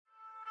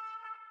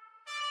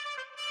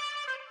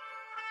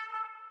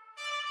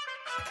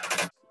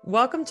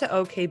Welcome to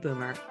OK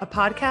Boomer, a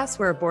podcast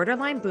where a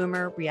borderline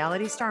boomer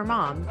reality star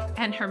mom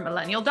and her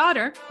millennial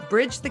daughter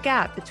bridge the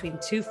gap between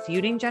two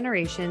feuding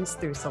generations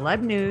through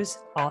celeb news,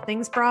 all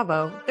things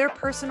Bravo, their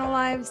personal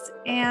lives,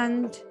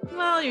 and...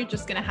 well, you're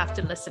just going to have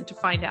to listen to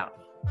find out.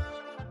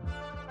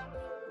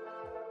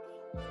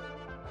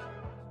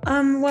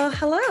 Well,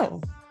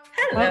 hello.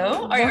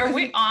 Hello. Are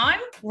we on?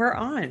 We're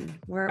on.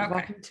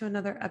 Welcome to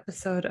another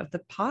episode of the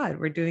pod.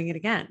 We're doing it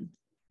again.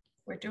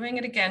 We're doing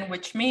it again,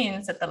 which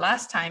means that the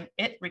last time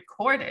it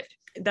recorded.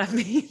 That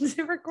means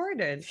it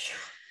recorded.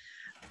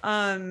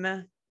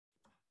 I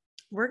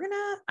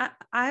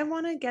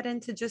want to get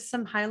into just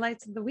some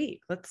highlights of the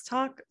week. Let's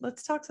talk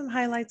some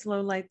highlights,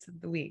 lowlights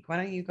of the week. Why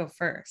don't you go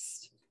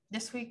first?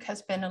 This week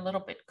has been a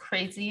little bit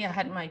crazy. I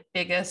had my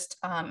biggest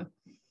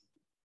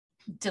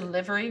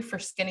delivery for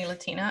Skinny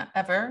Latina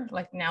ever.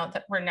 Like now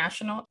that we're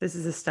national. This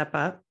is a step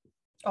up.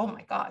 Oh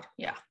my God.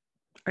 Yeah.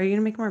 Are you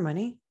going to make more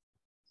money?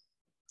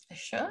 I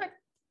should.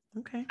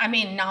 Okay. I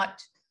mean,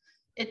 not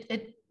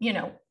it,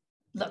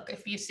 look,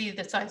 if you see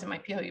the size of my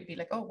PO, you'd be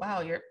like, oh,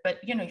 wow, but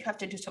you have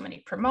to do so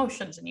many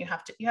promotions and you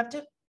have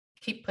to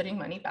keep putting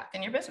money back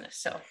in your business.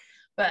 So,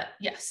 but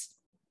yes,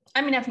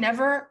 I mean, I've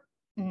never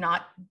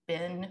not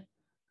been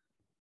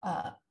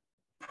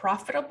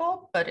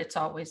profitable, but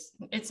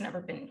it's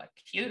never been like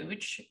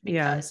huge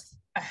because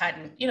I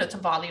hadn't, it's a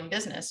volume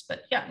business,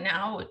 but yeah,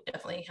 now it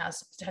definitely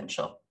has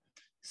potential.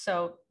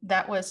 So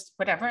that was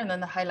whatever. And then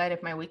the highlight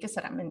of my week is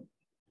that I'm in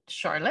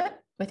Charlotte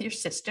with your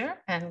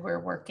sister and we're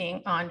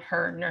working on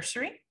her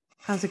nursery.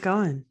 How's it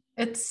going?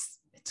 It's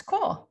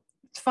cool.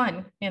 It's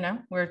fun.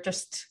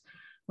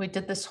 We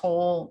did this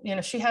whole,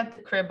 she had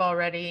the crib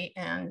already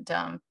and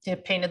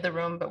painted the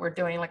room, but we're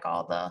doing like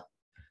all the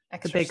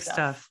extra big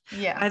stuff.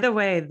 Yeah. By the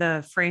way,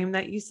 the frame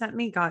that you sent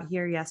me got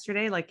here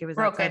yesterday. Like it was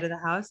outside of the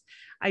house.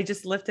 I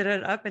just lifted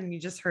it up and you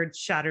just heard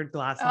shattered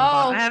glass on the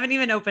bottom. I haven't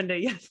even opened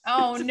it yet.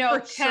 Oh no,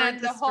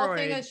 Ken, the whole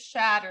thing is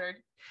shattered.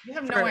 You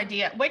have no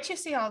idea. Wait till you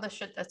see all the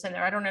shit that's in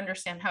there. I don't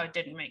understand how it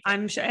didn't make it.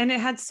 I'm sure. And it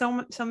had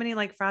so many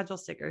like fragile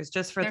stickers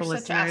just for the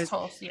listeners. Such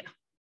assholes. Yeah.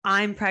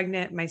 I'm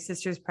pregnant. My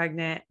sister's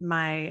pregnant.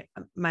 My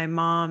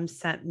mom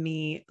sent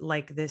me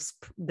like this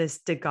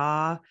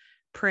Degas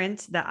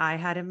print that I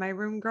had in my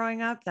room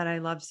growing up that I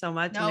loved so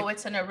much. No,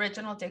 it's an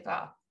original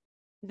Degas.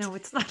 No,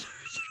 it's not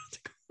original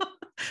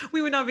Degas.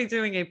 We would not be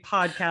doing a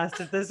podcast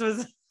if this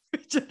was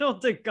original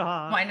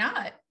Degas. Why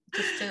not?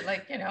 Just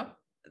to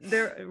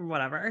there,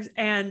 whatever.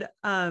 And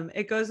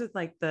it goes with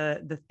like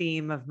the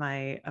theme of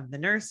the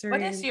nursery.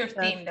 What is your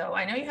theme though?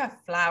 I know you have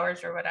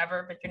flowers or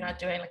whatever, but you're not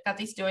doing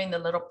Kathy's doing the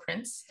little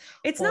prints.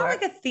 It's not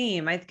like a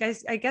theme. I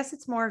guess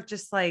it's more of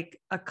just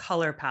like a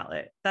color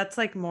palette. That's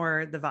like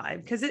more the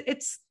vibe because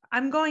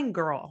I'm going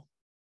girl.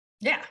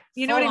 Yeah.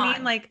 You know what I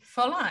mean? Like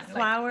full on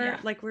flower,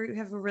 like we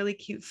have a really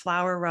cute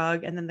flower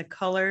rug and then the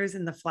colors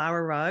in the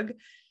flower rug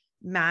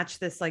match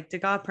this like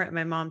Degas print.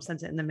 My mom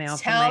sent it in the mail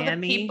from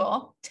Miami.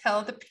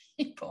 Tell the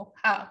people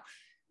how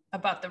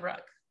about the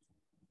rug.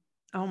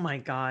 Oh my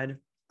God.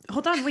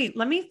 Hold on. Wait,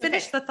 let me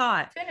finish the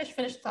thought. Finish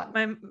the thought.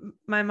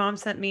 My mom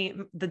sent me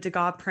the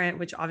Degas print,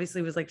 which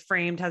obviously was like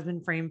has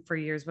been framed for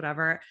years,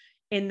 whatever.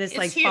 In this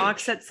like huge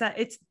box that said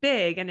it's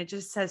big and it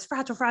just says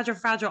fragile, fragile,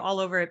 fragile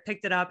all over it.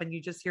 Picked it up and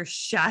you just hear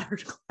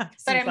shattered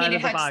glass. But I mean,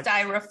 it had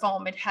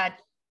styrofoam. It had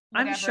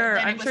whatever.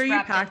 I'm sure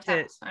you packed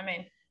it. I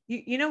mean,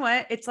 you know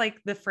what? It's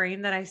like the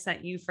frame that I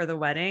sent you for the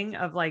wedding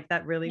of like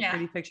that really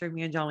pretty picture of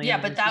me and Jolene.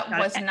 Yeah, but that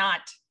was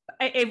not.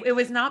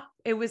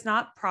 It was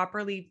not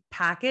properly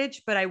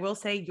packaged, but I will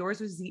say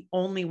yours was the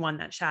only one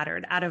that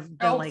shattered out of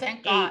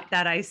the 8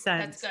 that I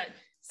sent. That's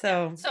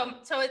good.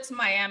 So it's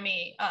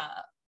Miami.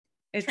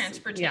 It's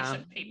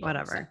transportation people,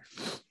 whatever.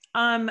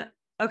 So.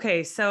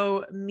 Okay,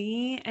 so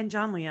me and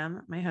John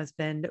Liam, my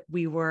husband,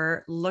 we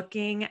were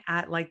looking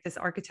at like this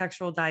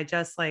Architectural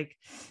Digest like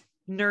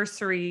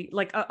nursery,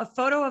 like a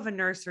photo of a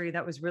nursery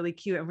that was really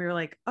cute, and we were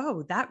like,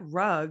 oh, that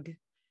rug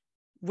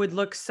would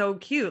look so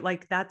cute.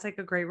 Like that's like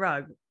a great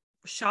rug.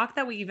 Shocked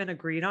that we even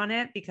agreed on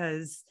it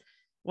because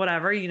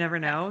whatever, you never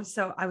know.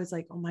 So I was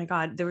like, oh my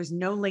God, there was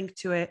no link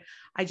to it.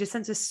 I just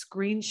sent a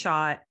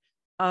screenshot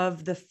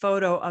of the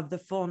photo of the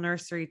full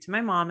nursery to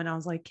my mom. And I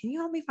was like, can you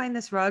help me find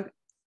this rug?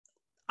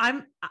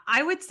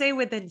 I would say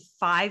within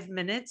 5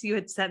 minutes, you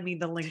had sent me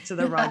the link to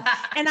the rug.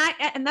 and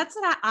that's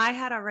what I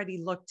had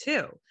already looked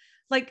too.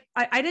 Like,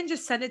 I didn't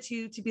just send it to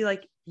you to be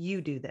like,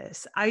 you do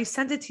this. I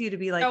sent it to you to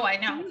be like, oh, I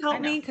know. Can you help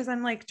me? Cause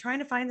I'm like trying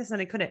to find this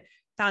and I couldn't.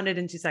 Found it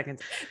in 2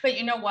 seconds. But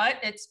you know what?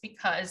 It's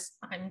because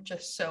I'm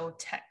just so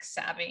tech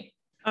savvy.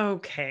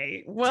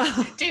 Okay.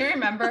 Well, do you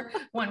remember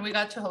when we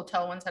got to a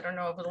hotel once? I don't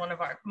know, it was one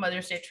of our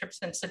Mother's Day trips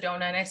in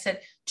Sedona. And I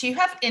said, do you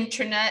have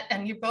internet?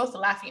 And you're both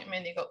laughing at me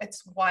and they go,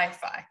 it's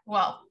Wi-Fi.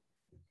 Well,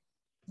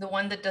 the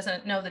one that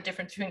doesn't know the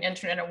difference between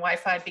internet and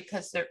Wi-Fi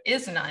because there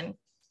is none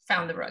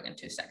found the rug in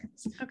 2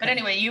 seconds. Okay. But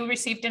anyway, you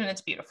received it and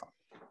it's beautiful.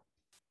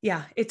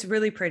 Yeah, it's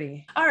really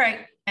pretty. All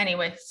right.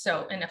 Anyway,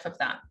 so enough of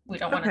that. We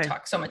don't want to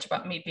talk so much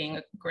about me being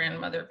a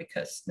grandmother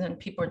because then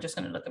people are just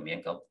going to look at me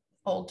and go,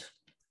 old.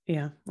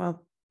 Yeah.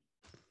 Well,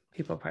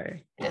 People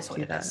probably It is what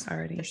do it that is.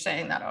 already. They're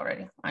saying that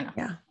already. I know.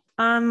 Yeah.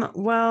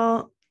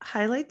 Well,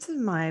 highlights of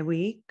my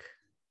week.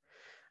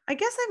 I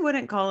guess I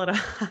wouldn't call it a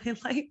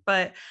highlight,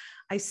 but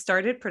I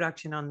started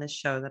production on this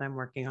show that I'm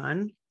working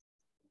on.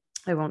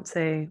 I won't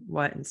say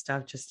what and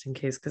stuff just in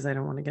case because I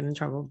don't want to get in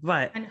trouble.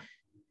 But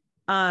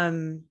I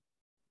know.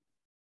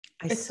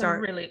 It's a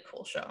really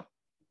cool show.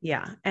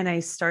 Yeah. And I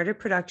started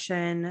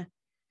production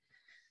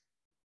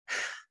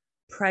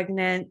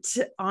pregnant,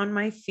 on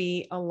my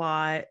feet a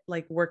lot,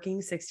 like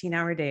working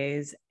 16-hour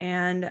days.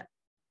 And,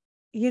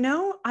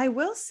 I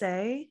will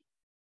say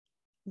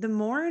the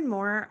more and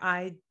more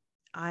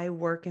I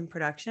work in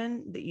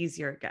production, the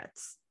easier it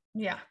gets.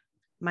 Yeah.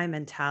 My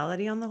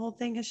mentality on the whole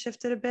thing has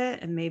shifted a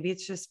bit. And maybe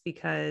it's just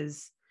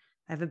because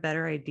I have a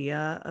better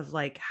idea of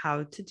like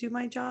how to do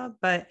my job,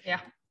 but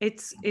yeah,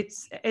 it's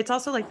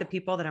also like the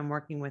people that I'm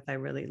working with, I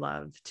really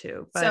love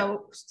too.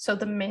 But so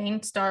the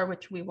main star,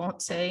 which we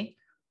won't say,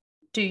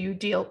 do you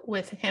deal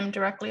with him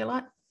directly a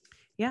lot?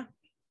 Yeah.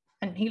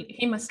 And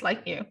he must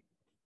like you.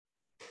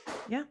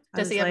 Yeah.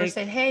 Does he ever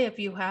say, hey, if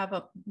you have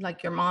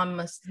your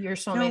mom you're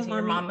so amazing,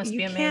 Mommy, your mom must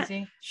be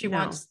amazing. You should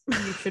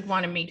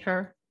want to meet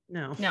her.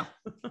 No.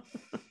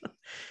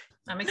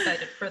 I'm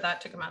excited for that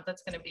to come out.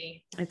 It's going to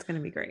be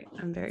great.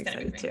 I'm very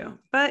excited too.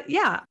 But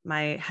yeah,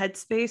 my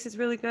headspace is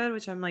really good,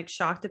 which I'm like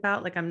shocked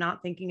about. Like I'm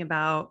not thinking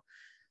about,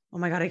 oh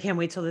my God, I can't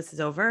wait till this is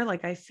over.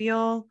 Like I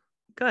feel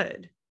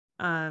good.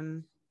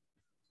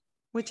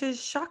 Which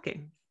is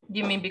shocking.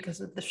 You mean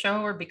because of the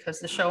show or because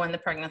the show and the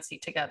pregnancy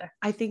together?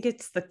 I think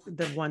it's the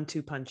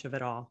 1-2 punch of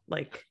it all.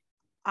 Like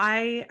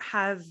I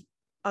have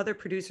other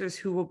producers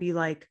who will be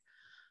like,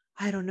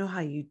 I don't know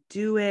how you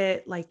do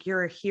it. Like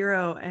you're a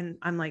hero. And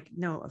I'm like,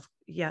 no,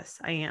 yes,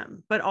 I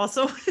am. But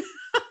also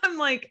I'm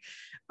like,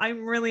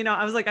 I'm really not.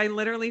 I was like, I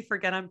literally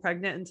forget I'm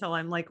pregnant until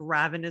I'm like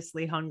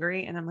ravenously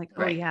hungry. And I'm like,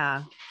 oh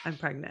yeah, I'm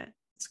pregnant.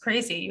 It's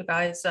crazy. You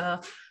guys,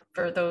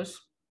 for those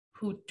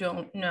who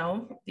don't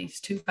know, these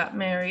two got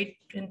married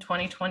in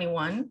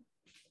 2021,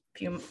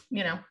 few,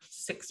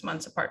 6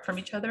 months apart from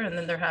each other. And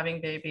then they're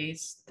having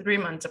babies 3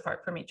 months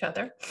apart from each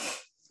other.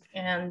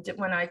 And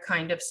when I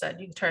kind of said,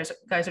 you guys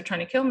are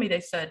trying to kill me,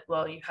 they said,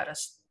 well, you had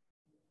us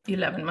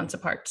 11 months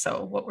apart.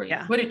 So what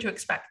did you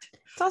expect?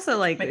 It's also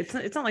like,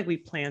 it's not like we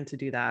planned to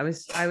do that.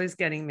 I was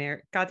getting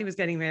married. Kathy was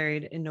getting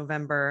married in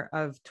November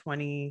of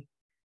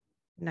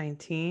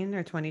 2019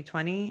 or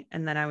 2020.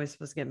 And then I was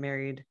supposed to get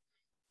married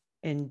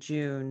in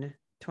June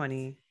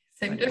 2020.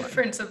 Same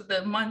difference of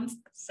the months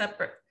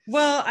separate.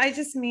 Well, I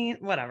just mean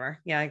whatever.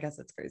 Yeah, I guess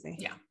it's crazy.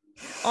 Yeah.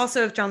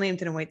 Also, if John Liam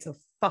didn't wait so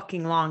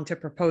fucking long to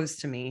propose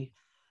to me,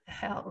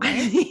 hell,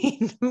 right? I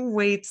mean, who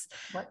waits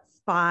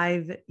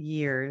 5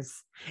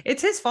 years?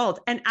 It's his fault.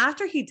 And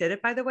after he did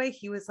it, by the way,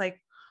 he was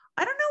like,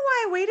 I don't know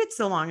why I waited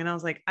so long. And I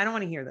was like, I don't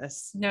want to hear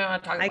this. No,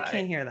 I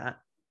can't hear that.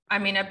 I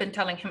mean, I've been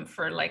telling him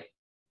for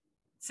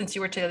since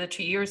you were together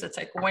 2 years, it's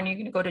like, when are you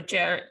going to go to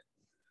Jared?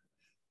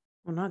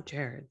 Well, not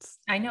Jared's.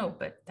 I know,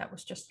 but that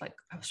was just like,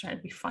 I was trying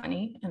to be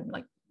funny and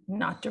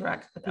not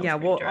direct. But yeah,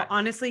 well, direct.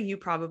 Honestly, you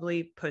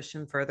probably push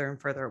him further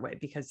and further away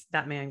because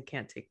that man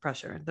can't take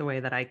pressure the way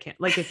that I can.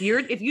 Like if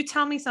you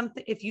tell me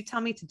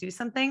to do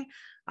something,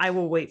 I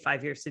will wait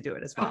 5 years to do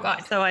it as well. Oh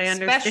God. So I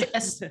understand.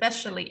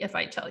 Especially if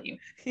I tell you.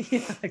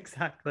 Yeah,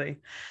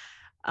 exactly.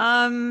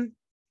 Okay,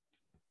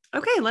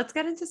 let's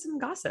get into some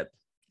gossip.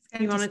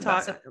 You want to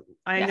talk?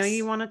 I know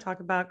you want to talk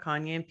about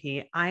Kanye and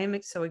Pete. I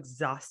am so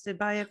exhausted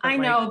by it. I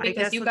know,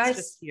 because you guys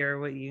just hear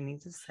what you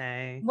need to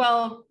say.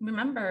 Well,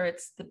 remember,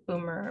 it's the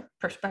boomer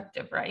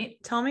perspective, right?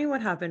 Tell me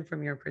what happened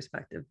from your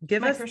perspective.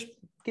 Give us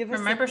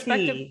my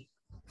perspective.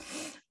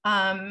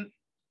 I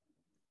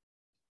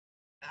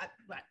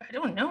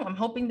don't know. I'm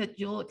hoping that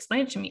you'll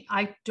explain it to me.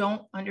 I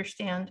don't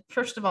understand.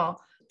 First of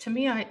all, to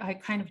me, I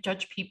kind of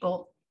judge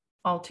people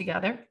all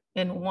together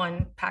in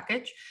one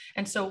package.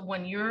 And so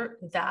when you're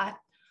that,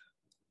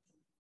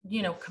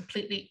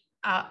 completely,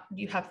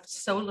 you have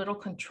so little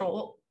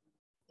control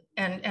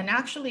and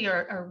actually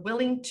are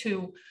willing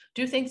to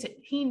do things that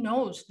he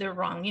knows they're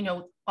wrong.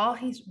 All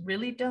he's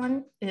really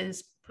done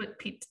is put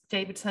Pete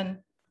Davidson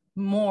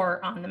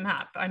more on the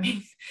map. I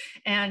mean,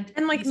 and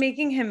like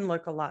making him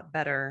look a lot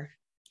better.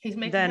 He's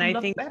making than him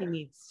I think better. He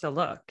needs to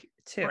look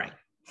too. Right.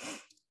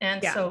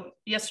 And so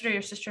yesterday,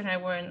 your sister and I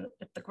were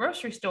at the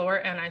grocery store,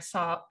 and I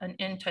saw an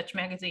In Touch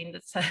magazine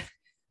that said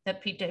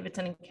that Pete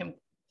Davidson and Kim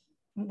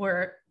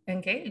were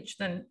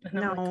engaged. And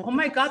I'm like, oh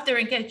my God, they're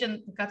engaged.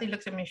 And Kathy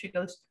looks at me and she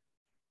goes,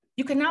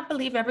 you cannot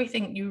believe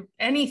anything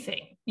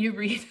you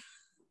read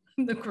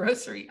in the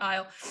grocery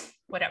aisle,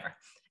 whatever.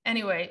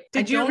 Anyway.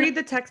 Did you read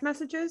the text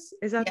messages?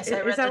 Is that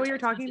what you're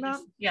talking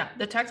about? Yeah.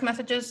 The text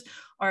messages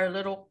are a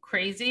little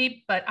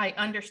crazy, but I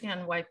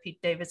understand why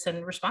Pete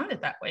Davidson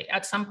responded that way.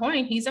 At some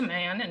point, he's a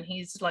man and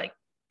he's like,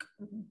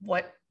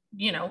 what,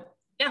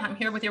 I'm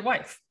here with your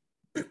wife,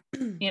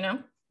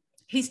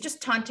 he's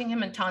just taunting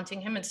him and taunting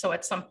him. And so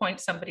at some point,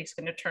 somebody's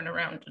going to turn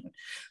around. And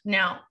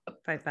now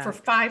for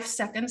 5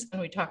 seconds,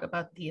 when we talk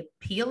about the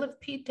appeal of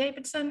Pete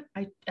Davidson,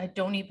 I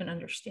don't even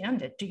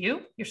understand it. Do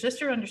you? Your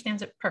sister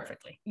understands it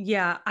perfectly.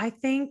 Yeah. I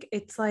think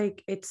it's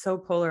like, it's so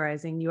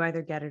polarizing. You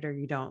either get it or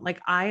you don't. Like,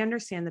 I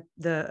understand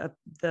the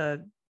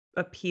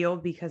appeal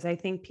because I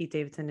think Pete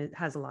Davidson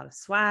has a lot of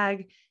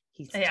swag.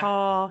 He's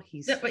tall.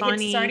 He's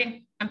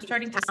funny. I'm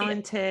starting to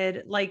talented. See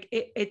it. Like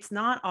it's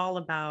not all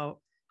about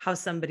how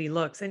somebody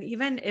looks. And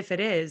even if it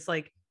is,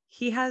 like,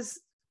 he has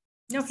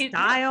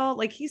style,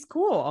 like he's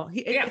cool.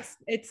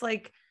 It's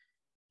like,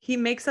 he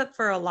makes up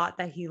for a lot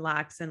that he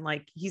lacks. And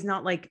like, he's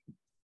not like,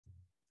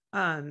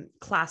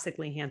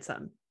 classically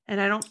handsome. And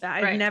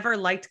I've never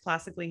liked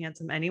classically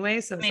handsome anyway.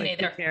 So it's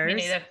like, who cares?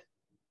 Me neither.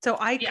 So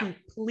I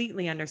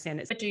completely understand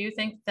it. But do you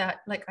think that,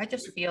 like, I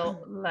just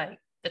feel like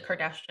the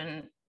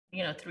Kardashian,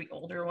 3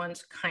 older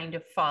ones kind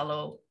of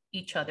follow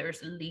each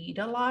other's lead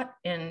a lot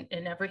in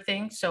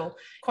everything. So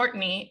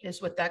Kourtney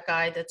is with that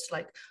guy that's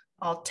like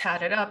all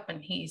tatted up and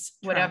he's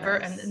whatever.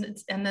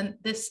 And then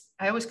this,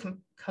 I always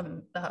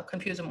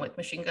confuse him with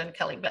Machine Gun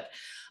Kelly, but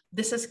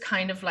this is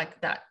kind of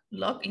like that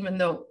look, even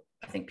though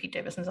I think Pete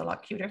Davidson's a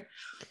lot cuter.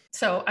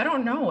 So I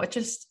don't know.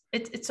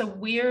 It's a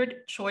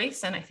weird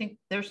choice. And I think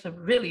there's a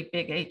really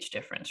big age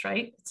difference,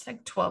 right? It's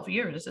like 12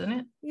 years, isn't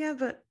it? Yeah,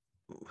 but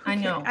I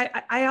know.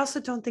 I also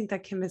don't think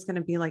that Kim is going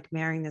to be like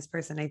marrying this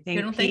person. I think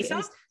you don't think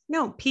so?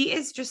 Pete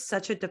is just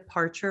such a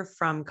departure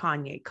from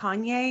Kanye.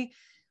 Kanye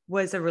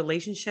was a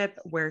relationship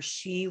where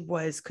she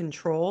was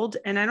controlled.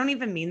 And I don't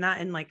even mean that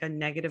in like a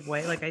negative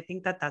way. Like, I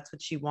think that that's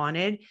what she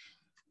wanted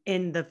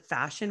in the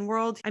fashion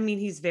world. I mean,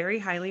 he's very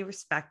highly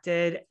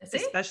respected,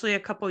 especially a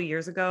couple of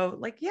years ago.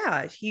 Like,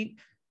 yeah, he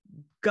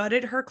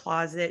gutted her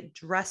closet,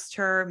 dressed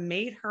her,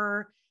 made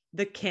her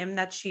the Kim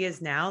that she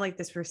is now, like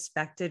this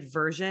respected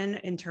version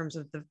in terms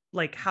of the,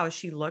 like how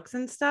she looks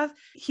and stuff.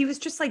 He was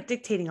just like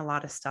dictating a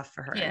lot of stuff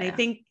for her. Yeah. And I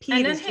think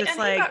Pete is just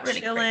like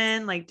really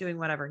chilling, like doing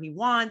whatever he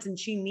wants. And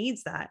she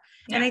needs that.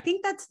 Yeah. And I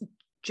think that's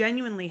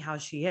genuinely how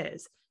she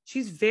is.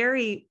 She's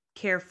very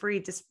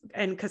carefree, just,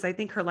 and because I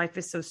think her life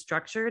is so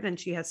structured and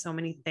she has so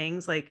many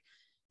things like,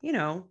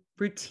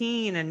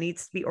 routine and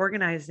needs to be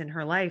organized in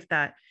her life,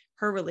 that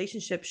her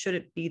relationship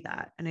shouldn't be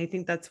that. And I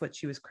think that's what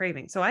she was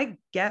craving. So I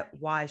get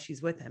why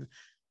she's with him.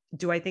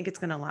 Do I think it's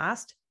going to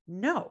last?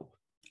 No.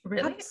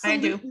 Really? I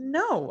do.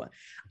 No.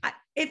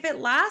 If it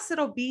lasts,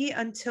 it'll be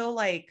until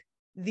like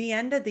the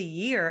end of the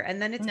year.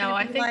 And then it's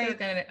I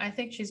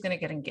think she's going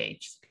to get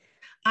engaged.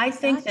 I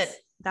think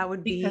that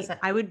would be,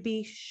 I would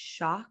be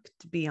shocked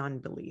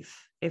beyond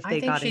belief if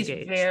they got engaged.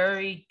 She's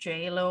very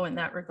J-Lo in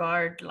that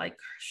regard. Like,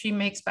 she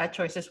makes bad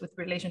choices with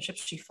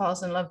relationships. She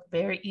falls in love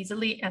very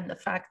easily. And the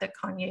fact that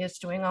Kanye is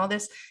doing all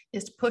this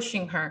is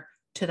pushing her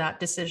to that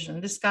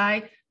decision. This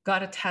guy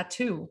got a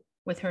tattoo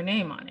with her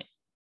name on it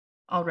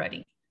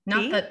already.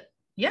 Not that,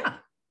 yeah.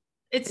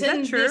 It's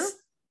in true? This.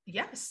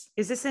 Yes.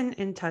 Is this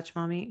in Touch,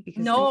 Mommy?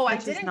 Because no, I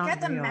didn't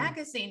get the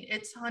magazine.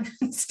 It's on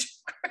Instagram.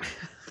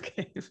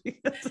 Okay.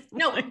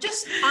 No,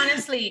 just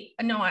honestly,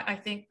 no, I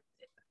think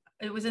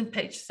it was in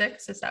page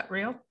 6. Is that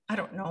real? I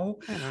don't know.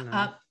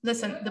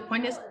 Listen, the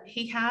point is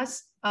he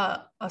has a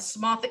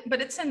small thing,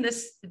 but it's in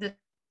this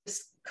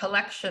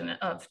collection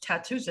of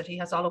tattoos that he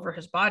has all over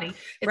his body.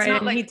 It's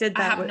not like he did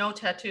that. I have no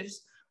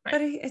tattoos. Right.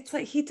 But it's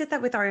like he did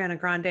that with Ariana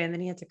Grande and then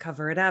he had to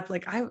cover it up.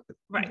 Like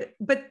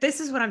but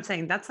this is what I'm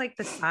saying. That's like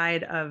the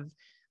side of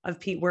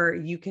Pete where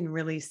you can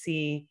really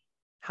see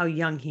how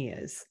young he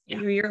is.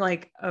 Yeah. You're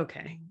like,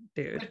 okay,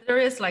 dude. But there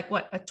is like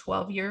what, a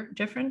 12-year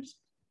difference?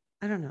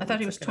 I don't know. I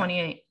thought he was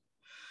 28.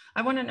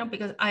 I want to know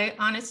because I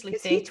honestly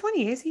think. Is he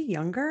 28? Is he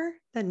younger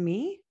than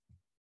me?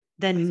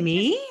 Than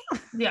me?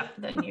 Yeah,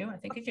 than you. I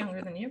think he's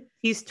younger than you.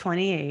 He's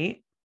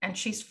 28. And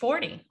she's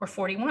 40 or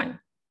 41.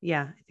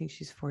 Yeah, I think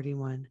she's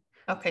 41.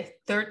 Okay,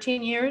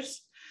 13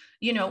 years.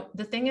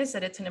 The thing is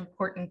that it's an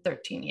important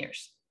 13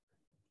 years.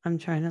 I'm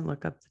trying to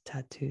look up the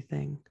tattoo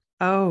thing.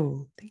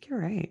 Oh, I think you're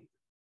right.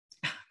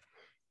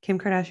 Kim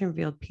Kardashian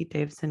revealed Pete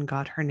Davidson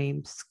got her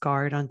name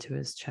scarred onto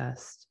his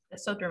chest.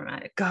 That's so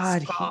dramatic.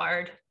 God,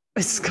 scarred.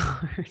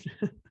 Scarred.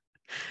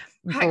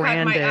 I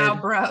got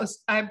my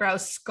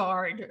eyebrows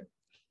scarred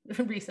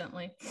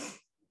recently.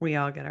 We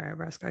all get our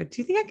eyebrows scarred.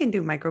 Do you think I can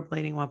do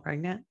microblading while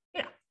pregnant?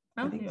 Yeah.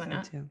 I think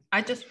so too.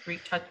 I just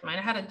retouched mine.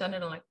 I hadn't done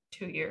it in like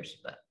 2 years,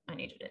 but I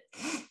needed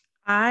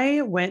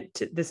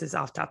it. This is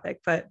off topic,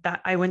 but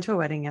I went to a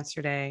wedding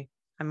yesterday.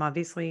 I'm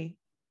obviously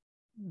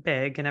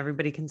big and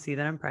everybody can see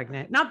that I'm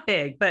pregnant. Not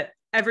big, but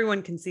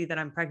everyone can see that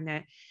I'm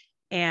pregnant.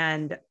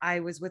 And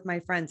I was with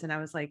my friends and I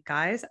was like,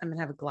 guys, I'm going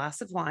to have a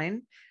glass of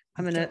wine.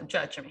 Don't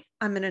judge me.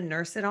 I'm going to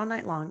nurse it all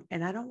night long.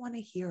 And I don't want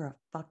to hear a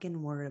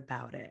fucking word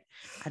about it.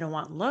 I don't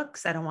want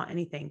looks. I don't want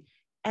anything.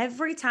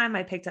 Every time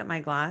I picked up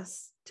my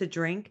glass to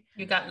drink,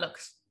 you got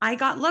looks. I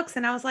got looks.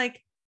 And I was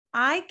like,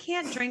 I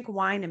can't drink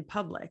wine in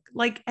public.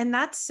 Like, and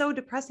that's so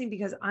depressing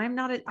because I'm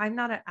not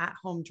an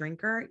at-home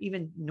drinker,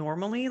 even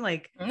normally.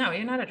 Like, no,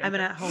 you're not a drinker. I'm an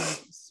at-home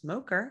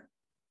smoker.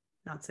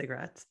 not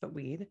cigarettes, but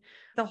weed.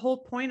 The whole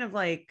point of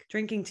like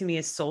drinking to me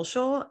is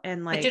social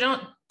and like. But you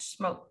don't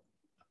smoke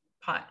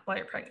pot while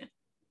you're pregnant.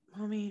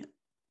 Mommy,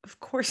 of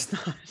course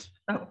not.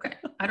 Oh, okay.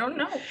 I don't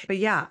know. But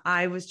yeah,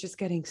 I was just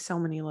getting so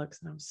many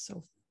looks and I was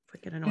so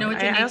freaking annoyed. You know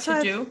what you I need also to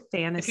have do?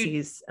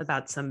 fantasies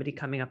about somebody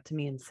coming up to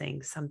me and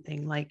saying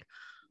something like,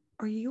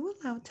 are you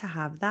allowed to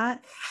have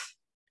that?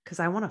 Because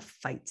I want to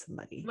fight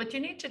somebody. What you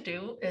need to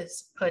do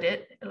is put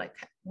it like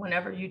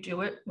whenever you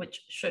do it,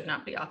 which should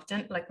not be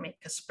often, like make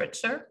a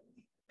spritzer,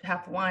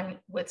 have wine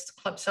with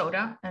club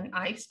soda and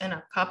ice in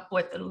a cup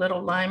with a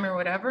little lime or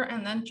whatever,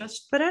 and then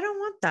just. But I don't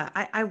want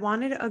that. I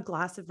wanted a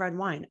glass of red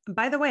wine.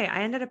 By the way,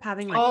 I ended up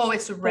having like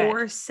it's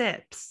 4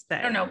 sips.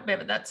 I don't know,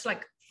 but that's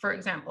like, for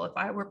example, if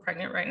I were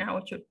pregnant right now,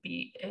 which would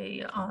be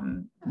a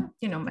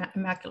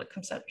immaculate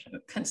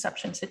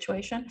conception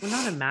situation. Well,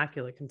 not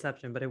immaculate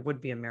conception, but it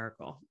would be a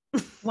miracle.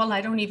 Well,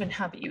 I don't even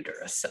have a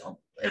uterus, so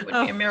it would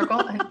be a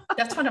miracle. And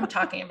that's what I'm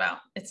talking about.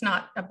 It's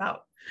not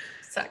about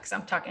sex.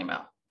 I'm talking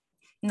about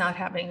not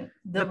having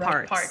the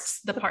right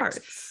parts.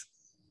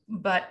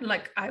 But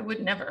like, I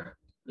would never,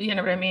 you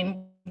know what I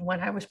mean?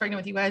 When I was pregnant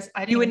with you guys,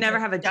 I didn't. You would never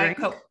have a drink?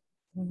 Coke.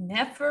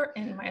 Never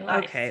in my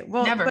life. Okay,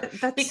 well, never. But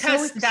that's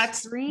because so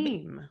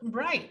extreme.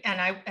 Right. And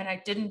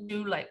I didn't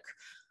do like,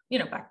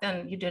 back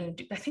then you didn't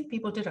do, I think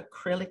people did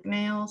acrylic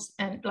nails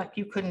and like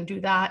you couldn't do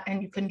that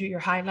and you couldn't do your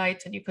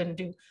highlights and you couldn't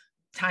do,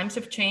 times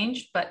have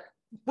changed, but.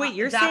 Wait,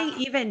 you're saying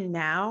even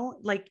now,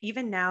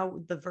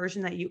 the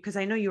version that because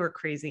I know you were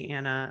crazy,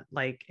 Anna,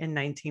 like in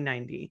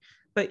 1990,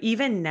 but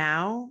even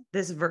now,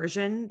 this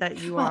version that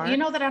you are. You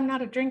know that I'm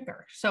not a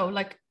drinker. So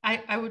like,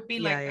 I would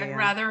be I'd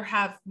rather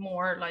have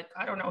more like,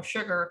 I don't know,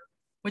 sugar,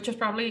 which is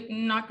probably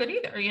not good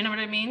either. You know what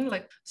I mean?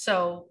 Like,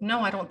 so no,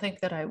 I don't think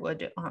that I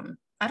would,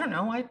 I don't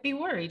know. I'd be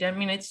worried. I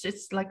mean,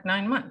 it's like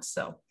 9 months.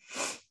 So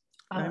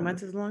 9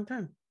 months is a long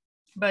time.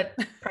 But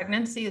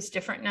pregnancy is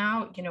different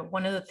now.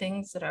 One of the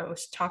things that I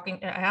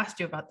asked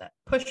you about that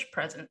push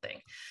present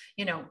thing,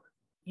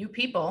 you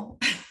people,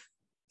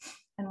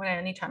 and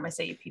anytime I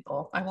say you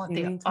people, I want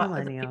the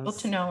people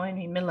to know, I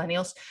mean,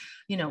 millennials,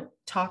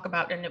 talk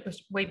about, and it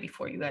was way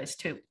before you guys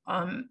too,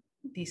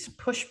 these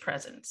push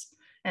presents.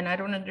 And I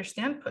don't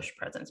understand push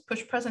presents.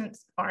 Push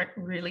presents aren't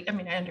really, I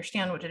mean, I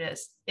understand what it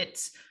is.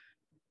 It's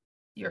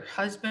your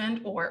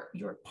husband or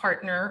your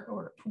partner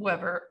or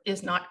whoever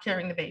is not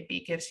carrying the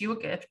baby, gives you a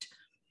gift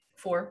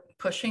for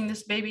pushing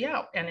this baby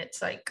out. And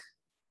it's like,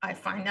 I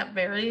find that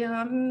very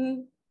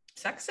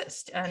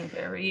sexist and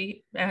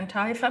very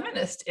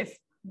anti-feminist if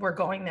we're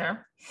going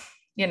there,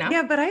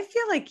 Yeah, but I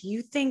feel like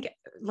you think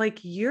like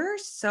you're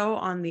so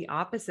on the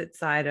opposite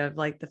side of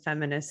like the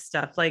feminist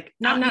stuff. Like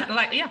not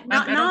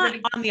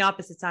on the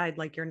opposite side,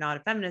 like you're not a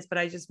feminist, but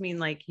I just mean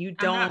like you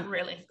don't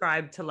really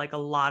subscribe to like a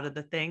lot of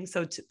the things.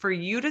 So for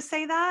you to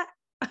say that,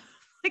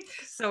 like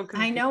so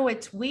confused. I know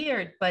it's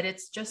weird, but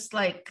it's just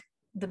like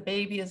the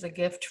baby is a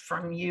gift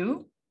from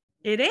you.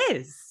 It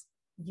is.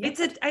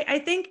 Yeah. I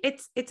think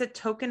it's a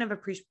token of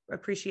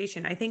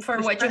appreciation. I think for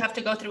what you have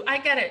to go through. I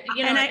get it.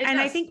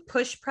 I think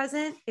push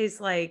present is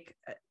like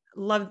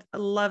love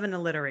and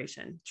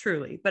alliteration,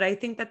 truly. But I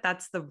think that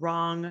that's the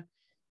wrong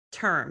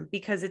term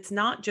because it's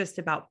not just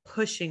about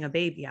pushing a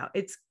baby out.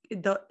 It's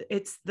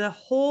the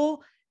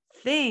whole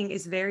thing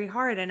is very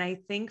hard. And I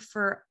think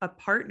for a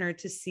partner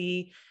to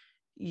see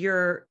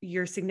your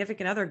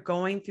significant other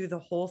going through the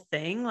whole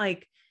thing,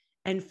 like,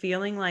 and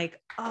feeling like,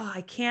 oh,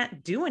 I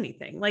can't do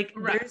anything. Like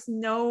there's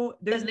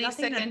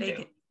nothing that they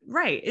can.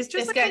 Right. It's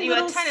just like get you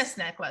a tennis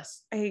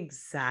necklace.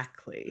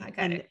 Exactly. I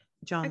got it.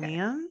 John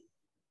Liam,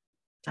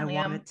 I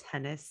want a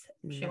tennis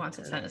necklace. She wants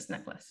a tennis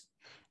necklace.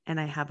 And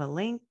I have a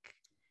link.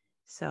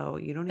 So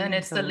you don't even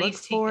have to look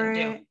for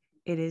it.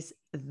 It is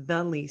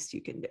the least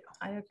you can do.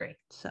 I agree.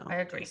 So I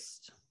agree.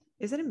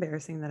 Is it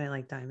embarrassing that I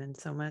like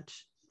diamonds so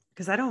much?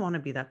 Because I don't want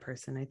to be that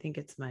person. I think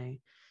it's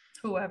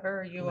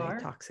whoever you are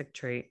toxic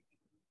trait.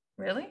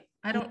 Really?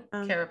 I don't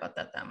care about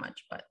that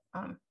much, but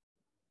I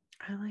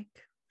like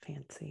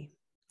fancy.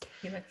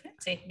 You like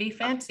fancy. Be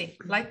fancy.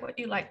 Like what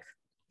you like.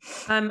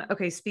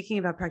 Okay, speaking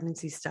about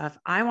pregnancy stuff,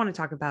 I want to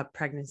talk about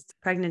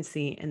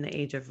pregnancy in the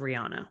age of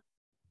Rihanna.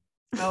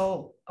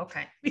 Oh,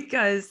 okay.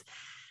 Because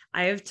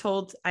I have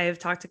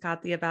talked to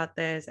Kathy about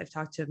this. I've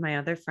talked to my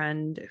other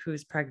friend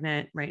who's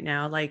pregnant right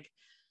now. Like,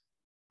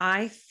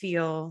 I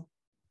feel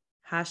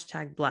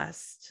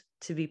 #blessed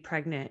to be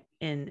pregnant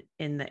in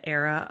the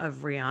era of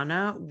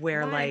Rihanna,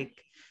 where like,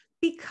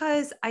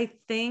 because I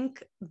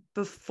think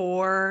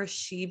before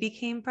she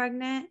became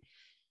pregnant,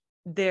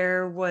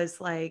 there was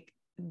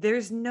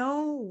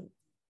no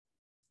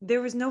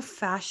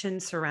fashion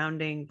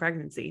surrounding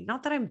pregnancy.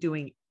 Not that I'm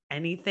doing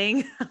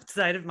anything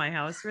outside of my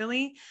house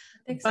really,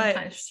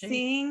 but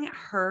seeing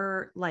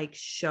her like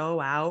show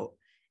out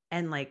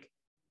and like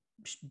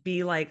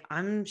be like,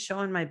 I'm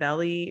showing my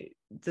belly,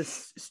 the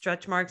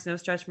stretch marks, no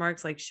stretch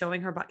marks, like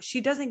showing her body.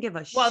 She doesn't give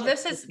a shit. Well,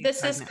 this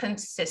is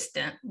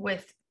consistent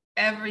with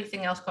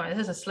everything else going on.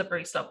 This is a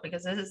slippery slope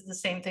because this is the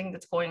same thing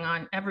that's going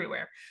on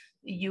everywhere.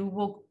 You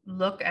will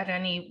look at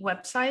any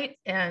website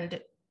and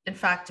In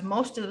fact,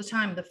 most of the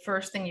time, the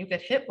first thing you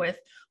get hit with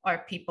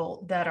are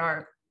people that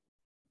are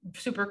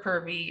super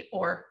curvy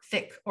or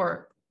thick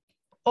or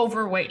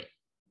overweight,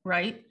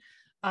 right?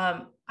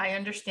 I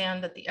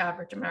understand that the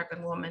average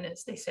American woman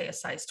is, they say, a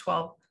size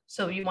 12.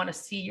 So you want to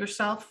see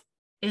yourself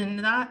in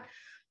that.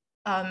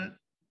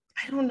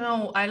 I don't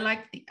know. I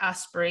like the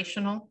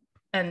aspirational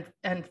and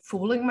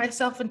fooling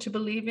myself into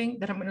believing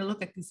that I'm going to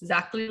look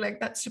exactly like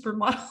that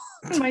supermodel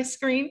on my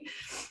screen.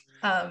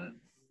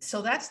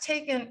 So that's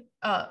taken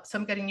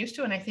some getting used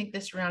to. And I think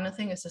this Rihanna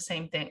thing is the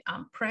same thing.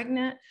 I'm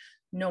pregnant.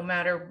 No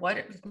matter what,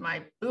 if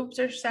my boobs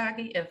are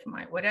saggy, if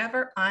my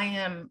whatever, I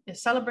am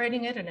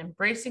celebrating it and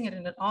embracing it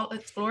in all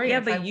its glory. Yeah,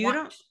 but you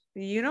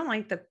don't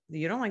like the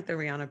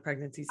Rihanna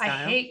pregnancy style.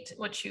 I hate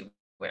what she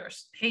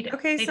wears. Hate it.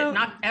 Okay, hate so it.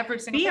 Not every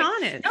single be thing.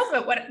 honest.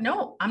 No, but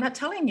no, I'm not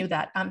telling you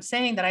that. I'm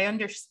saying that I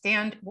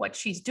understand what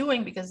she's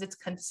doing because it's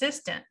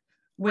consistent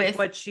with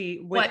what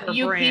you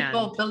brand.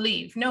 People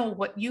believe. No,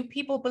 what you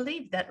people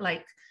believe, that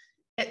like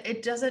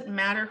it doesn't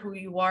matter who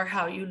you are,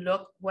 how you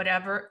look,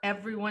 whatever.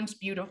 Everyone's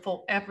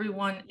beautiful.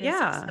 Everyone is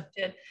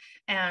accepted,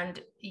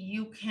 and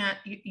you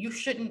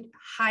shouldn't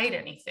hide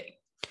anything.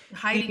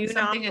 Hiding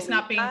something is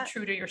not being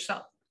true to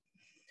yourself.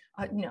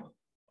 No,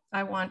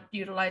 I want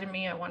you to lie to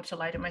me. I want to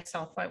lie to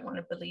myself. I want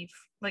to believe.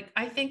 Like,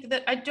 I think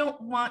that I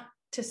don't want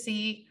to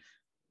see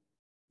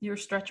your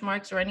stretch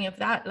marks or any of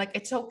that. Like,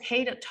 it's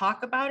okay to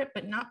talk about it,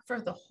 but not for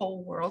the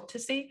whole world to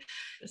see.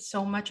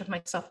 So much of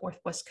my self-worth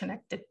was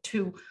connected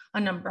to a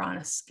number on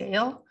a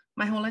scale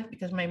my whole life,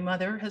 because my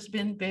mother has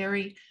been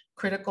very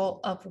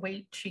critical of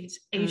weight. She's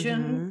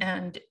Asian,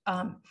 and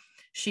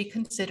she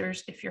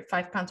considers if you're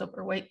 5 pounds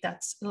overweight,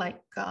 that's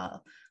like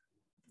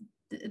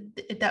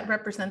that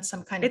represents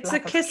some kind of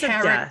lack of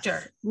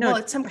character. No,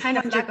 it's some kind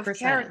of lack of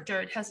character.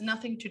 It has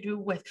nothing to do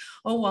with,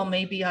 oh, well,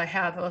 maybe I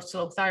have a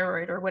slow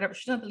thyroid or whatever.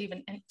 She doesn't believe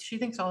in, and she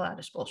thinks all that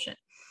is bullshit.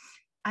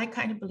 I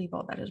kind of believe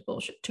all that is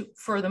bullshit too,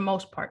 for the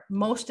most part.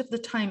 Most of the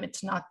time,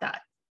 it's not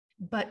that.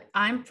 But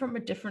I'm from a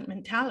different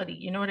mentality.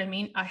 You know what I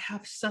mean? I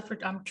have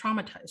suffered, I'm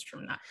traumatized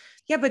from that.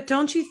 Yeah, but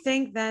don't you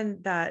think then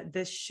that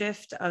this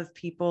shift of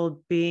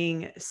people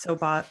being so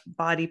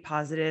body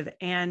positive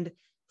and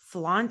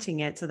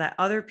flaunting it so that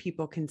other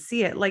people can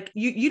see it, like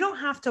you don't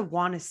have to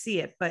want to see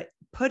it, but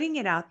putting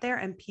it out there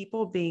and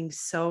people being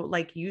so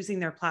like using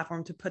their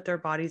platform to put their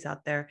bodies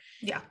out there,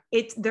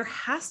 there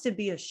has to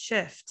be a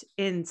shift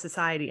in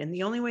society, and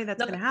the only way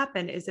that's going to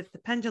happen is if the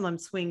pendulum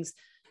swings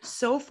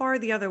so far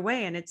the other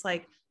way, and it's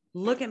like,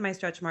 look at my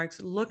stretch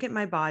marks, look at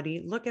my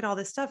body, look at all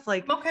this stuff.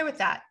 Like, I'm okay with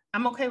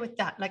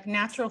that. Like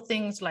natural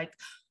things, like,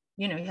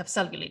 you know, you have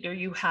cellulite, or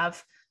you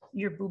have,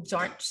 your boobs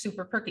aren't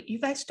super perky. You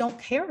guys don't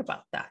care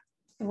about that.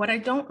 What I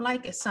don't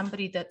like is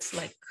somebody that's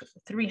like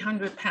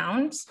 300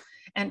 pounds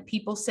and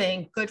people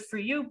saying good for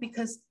you,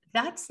 because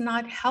that's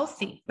not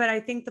healthy. But I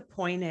think the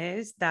point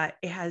is that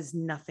it has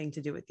nothing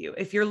to do with you.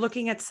 If you're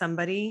looking at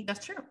somebody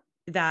that's true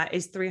that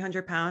is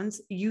 300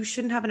 pounds, you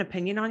shouldn't have an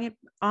opinion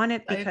on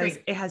it because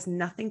it has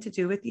nothing to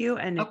do with you,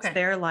 and it's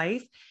their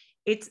life.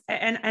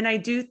 And I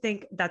do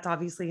think that's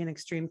obviously an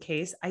extreme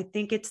case. I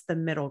think it's the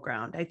middle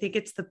ground. I think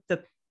it's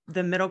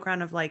the middle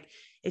ground of like,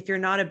 if you're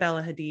not a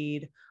Bella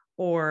Hadid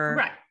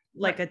or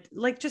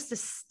like just a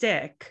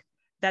stick,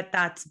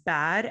 that's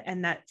bad,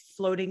 and that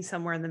floating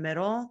somewhere in the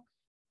middle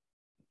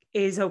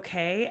is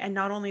okay. And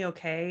not only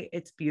okay,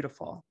 it's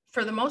beautiful.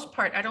 For the most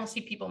part, I don't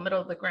see people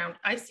middle of the ground.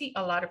 I see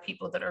a lot of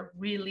people that are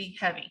really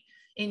heavy,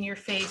 in your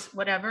face,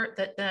 whatever,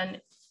 that then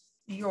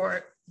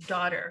your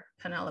daughter,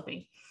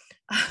 Penelope,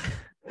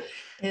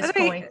 is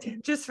going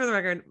to. Just for the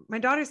record, my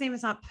daughter's name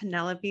is not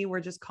Penelope. We're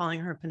just calling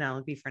her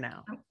Penelope for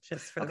now.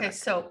 Just for the record.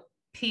 So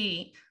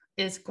P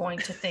is going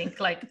to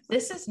think like,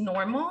 this is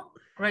normal,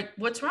 right?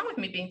 What's wrong with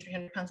me being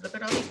 300 pounds? Look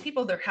at all these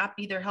people. They're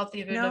happy. They're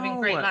healthy. They're living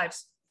great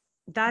lives.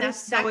 That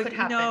could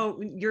happen.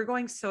 No, you're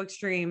going so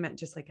extreme,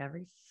 just like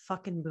every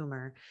fucking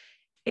boomer.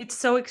 It's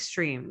so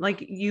extreme.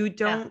 Like, you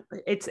don't,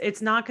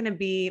 it's not going to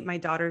be my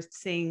daughter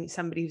seeing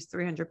somebody who's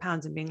 300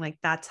 pounds and being like,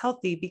 that's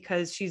healthy,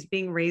 because she's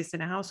being raised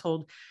in a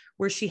household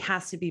where she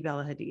has to be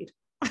Bella Hadid.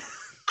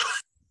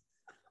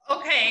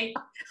 Okay.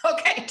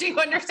 Do you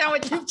understand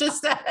what you've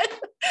just said?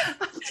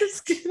 I'm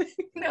just kidding.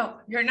 No,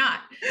 you're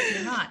not.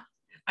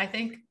 I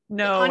think,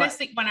 no,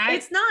 honestly,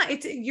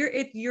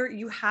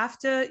 you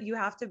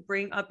have to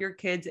bring up your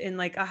kids in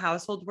like a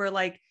household where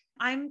like,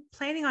 I'm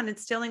planning on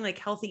instilling like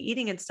healthy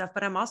eating and stuff,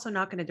 but I'm also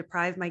not going to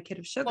deprive my kid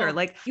of sugar. Well,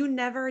 like, you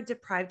never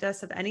deprived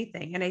us of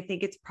anything. And I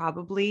think it's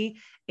probably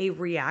a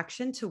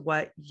reaction to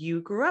what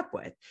you grew up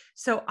with.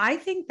 So I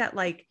think that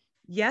like,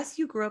 yes,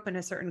 you grew up in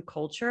a certain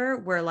culture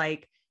where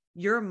like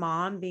your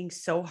mom being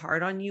so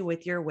hard on you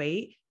with your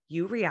weight,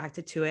 you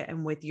reacted to it.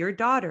 And with your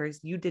daughters,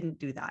 you didn't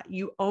do that.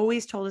 You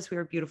always told us we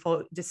were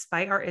beautiful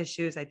despite our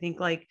issues. I think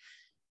like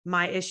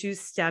my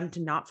issues stemmed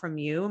not from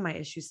you. My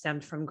issues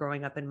stemmed from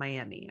growing up in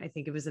Miami. I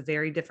think it was a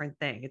very different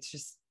thing. It's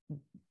just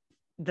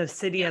the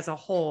city as a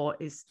whole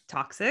is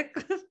toxic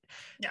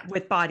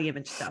with body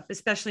image stuff,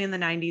 especially in the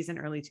 90s and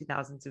early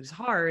 2000s. It was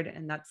hard.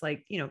 And that's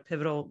like, you know,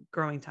 pivotal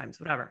growing times,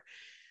 whatever.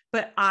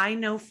 But I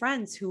know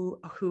friends who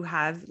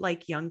have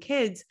like young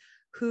kids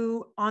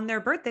who on their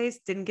birthdays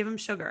didn't give them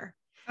sugar.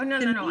 Oh, no,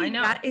 To no, no. me, I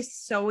know. that is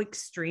so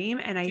extreme.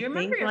 And Do I you remember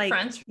think your like,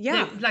 friends,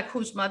 yeah, like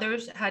whose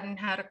mothers hadn't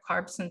had a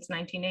carb since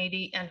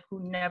 1980 and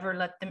who never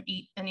let them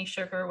eat any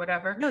sugar or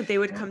whatever? no, they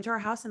would And come to our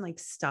house and like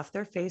stuff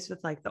their face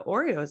with like the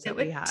Oreos they that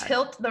we would had.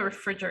 tilt the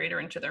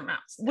refrigerator into their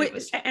mouths. It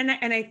was, And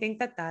I think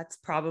that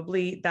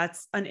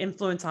that's an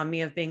influence on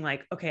me of being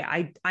like, okay,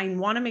 I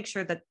want to make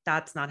sure that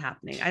that's not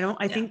happening. I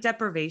Yeah. think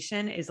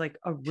deprivation is like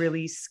a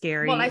really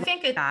scary, well, I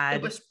think it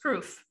bad. was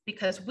proof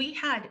because we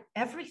had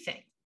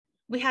everything.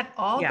 We had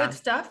all Yeah. good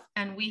stuff,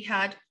 and we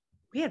had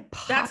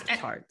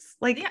Pop-Tarts.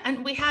 Like, yeah,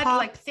 and we had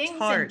like things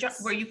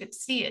where you could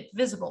see it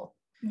visible.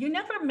 You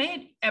never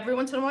made, every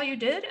once in a while you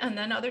did, and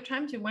then other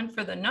times you went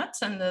for the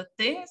nuts and the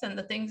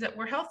things that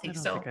were healthy. I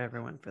don't think I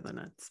ever went for the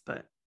nuts,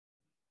 but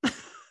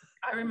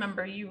I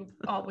remember you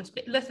always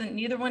listen.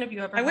 Neither one of you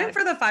ever. I went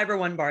for the Fiber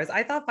One bars.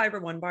 I thought Fiber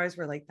One bars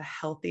were like the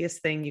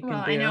healthiest thing you can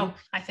do. I know.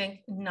 I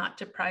think not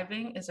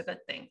depriving is a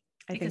good thing.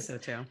 I think so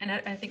too. And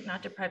I think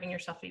not depriving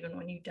yourself even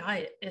when you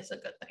diet is a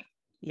good thing.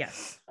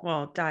 Yes.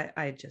 Well,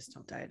 I just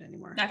don't diet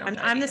anymore.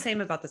 I'm the same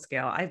about the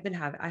scale.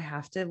 I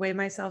have to weigh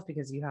myself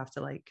because you have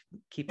to like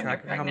keep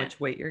track of how much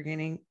weight you're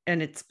gaining.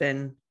 And it's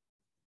been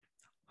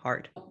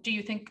hard. Do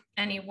you think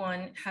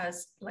anyone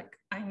has, like,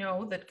 I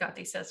know that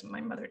Gati says,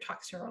 my mother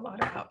talks to her a lot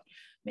about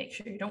make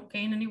sure you don't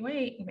gain any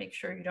weight and make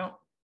sure you don't.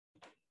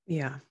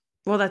 Yeah.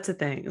 Well, that's the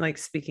thing. Like,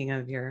 speaking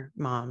of your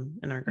mom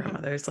and our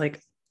grandmothers, like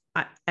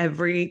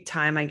every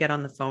time I get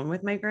on the phone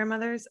with my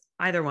grandmothers,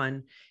 either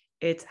one,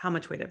 it's how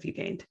much weight have you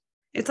gained?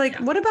 It's like,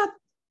 what about,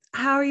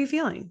 how are you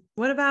feeling?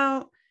 What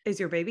about, is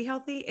your baby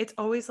healthy? It's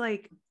always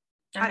like,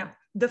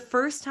 the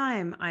first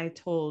time I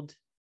told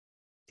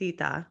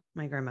Tita,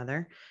 my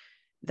grandmother,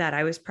 that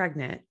I was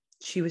pregnant,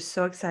 she was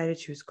so excited.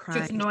 She was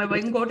crying.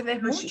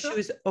 She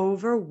was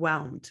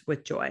overwhelmed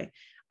with joy.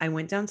 I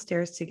went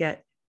downstairs to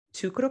get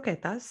 2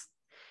 croquetas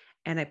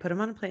and I put them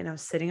on a plate and I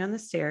was sitting on the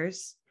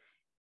stairs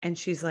and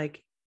she's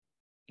like,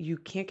 you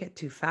can't get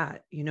too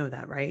fat. You know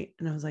that, right?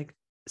 And I was like,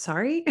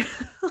 sorry.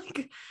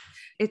 Like,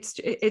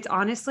 it's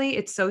honestly,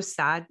 it's so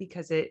sad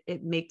because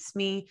it makes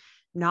me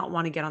not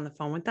want to get on the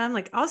phone with them.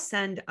 Like, I'll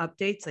send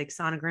updates, like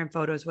sonogram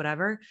photos,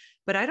 whatever,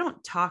 but I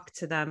don't talk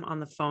to them on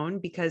the phone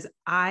because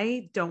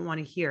I don't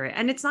want to hear it.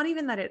 And it's not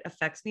even that it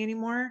affects me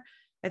anymore.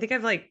 I think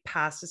I've like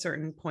passed a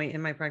certain point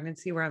in my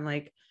pregnancy where I'm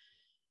like,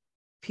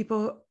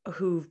 people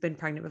who've been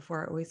pregnant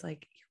before are always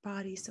like, your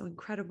body's so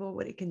incredible,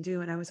 what it can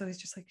do. And I was always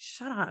just like,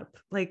 shut up.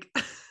 Like,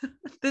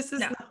 this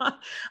is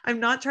I'm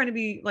not trying to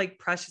be like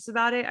precious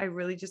about it. I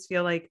really just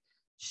feel like,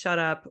 shut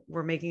up.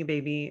 We're making a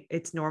baby.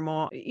 It's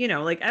normal. You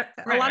know, like a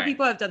lot of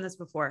people have done this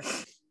before.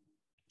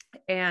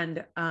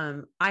 And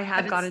I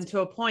have gotten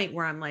to a point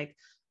where I'm like,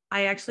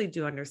 I actually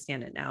do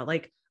understand it now.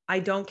 Like, I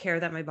don't care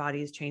that my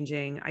body is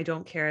changing. I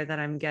don't care that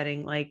I'm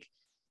getting like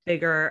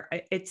bigger.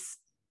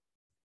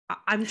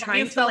 I'm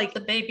trying to like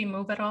the baby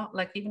move at all.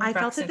 Like, even I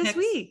felt it this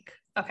week.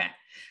 Okay.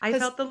 I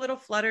felt the little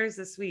flutters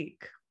this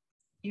week.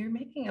 You're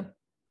making a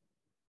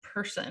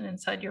person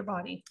inside your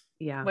body.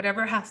 Yeah.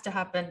 Whatever has to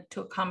happen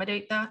to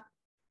accommodate that.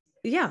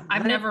 Yeah.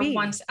 I've never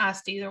once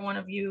asked either one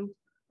of you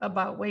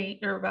about weight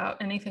or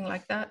about anything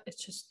like that.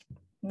 It's just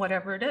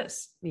whatever it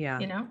is. Yeah.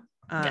 You know?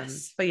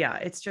 Yes. But yeah,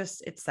 it's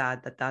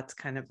sad that that's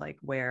kind of like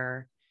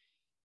where,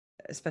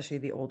 especially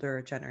the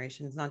older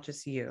generations, not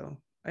just you.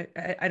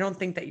 I don't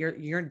think that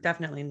you're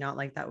definitely not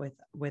like that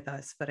with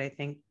us, but I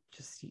think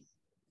just,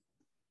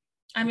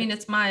 I mean,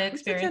 it's my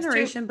experience. The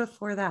generation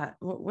before that.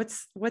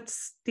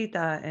 What's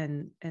Tita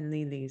and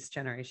Lili's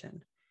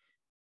generation?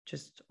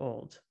 Just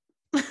old.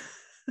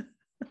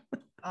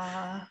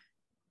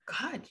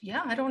 God,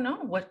 yeah, I don't know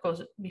what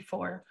goes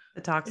before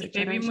the toxic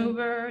baby generation.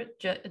 mover,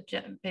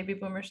 baby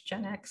boomers,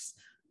 Gen X,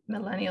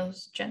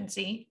 millennials, Gen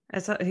Z.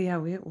 Yeah,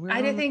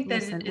 I think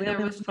that there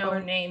was no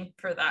name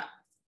for that.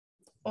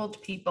 Old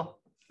people.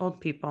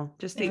 Old people.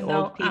 Just the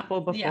old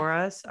people before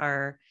us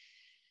are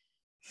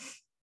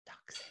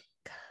toxic.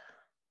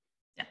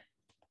 Yeah,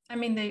 I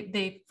mean,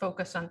 they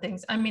focus on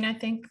things. I mean, I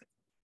think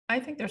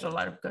there's a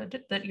lot of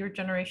good that your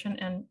generation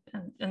and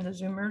the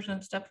Zoomers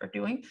and stuff are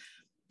doing.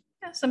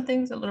 Yeah, some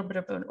things a little bit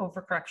of an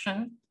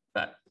overcorrection,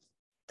 but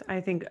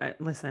I think,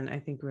 listen, I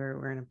think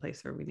we're in a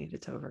place where we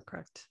needed to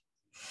overcorrect.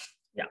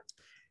 Yeah.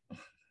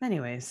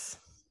 Anyways,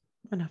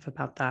 enough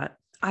about that.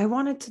 I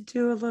wanted to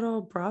do a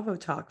little Bravo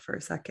talk for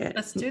a second.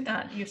 Let's do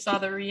that. You saw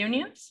the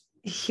reunions?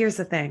 Here's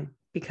the thing,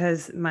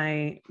 because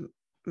my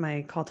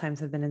call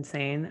times have been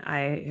insane.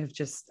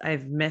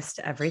 I've missed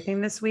everything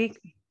this week,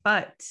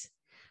 but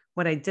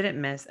what I didn't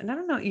miss, and I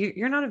don't know,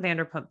 you're not a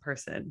Vanderpump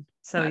person,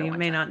 so you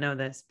may not know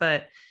this,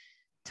 but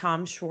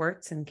Tom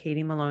Schwartz and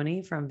Katie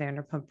Maloney from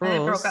Vanderpump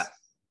Rules broke up.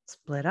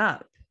 Split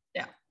up.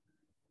 Yeah.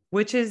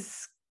 Which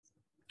is,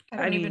 I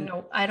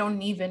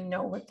don't even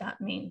know what that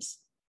means.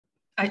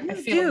 I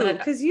feel that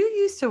because you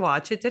used to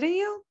watch it, didn't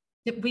you?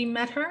 Did we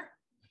met her?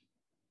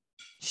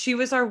 She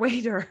was our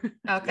waiter.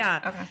 Okay. Yeah.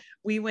 Okay.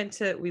 We went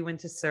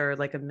to Sir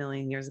like a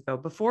million years ago,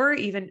 before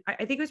even, I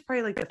think it was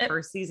probably like the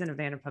first season of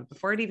Vanderpump,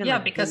 before it even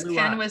like because blew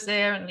Ken up. was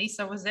there and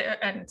Lisa was there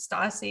and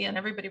Stassi and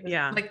everybody was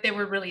like, they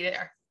were really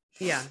there.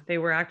 Yeah, they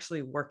were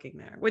actually working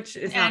there, which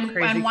is not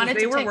crazy because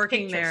they were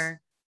working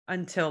there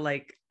until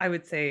like I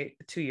would say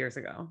 2 years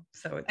ago.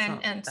 So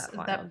it's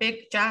not that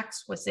big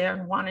Jax was there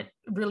and wanted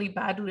really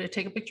badly to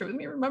take a picture with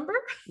me. Remember?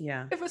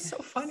 Yeah, it was so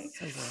funny,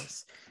 so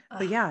gross.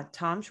 But yeah,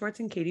 Tom Schwartz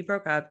and Katie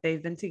broke up.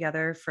 They've been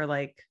together for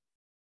like,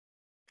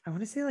 I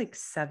want to say like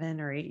 7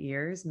 or 8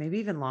 years, maybe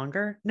even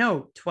longer.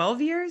 No,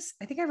 12 years.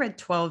 I think I read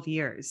 12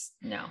 years.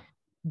 No.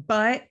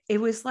 But it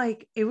was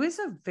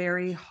a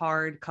very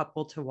hard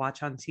couple to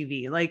watch on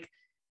TV. Like,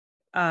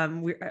 I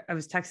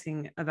was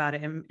texting about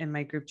it in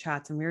my group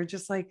chats, and we were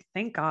just like,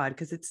 thank God,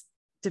 because it's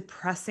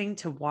depressing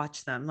to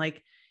watch them.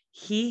 Like,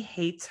 he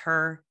hates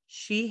her,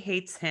 she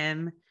hates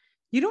him.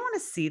 You don't want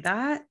to see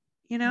that,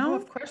 you know? No,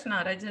 of course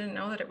not. I didn't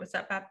know that it was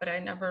that bad, but I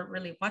never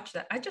really watched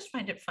that. I just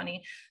find it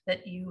funny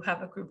that you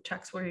have a group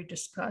text where you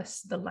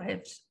discuss the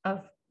lives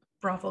of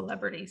Bravo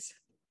celebrities.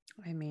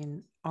 I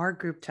mean, our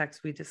group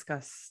text, we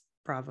discuss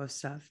Bravo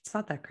stuff. It's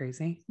not that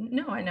crazy.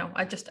 No, I know.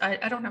 I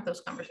don't have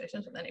those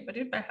conversations with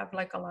anybody, but I have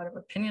like a lot of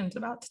opinions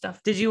about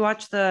stuff. Did you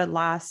watch the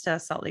last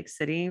Salt Lake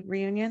City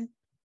reunion?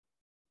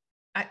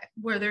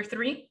 Were there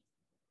 3?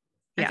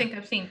 Yeah. I think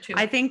I've seen 2.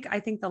 I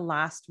think the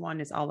last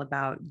one is all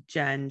about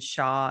Jen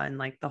Shaw and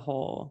like the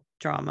whole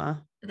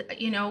drama.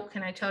 You know,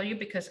 can I tell you,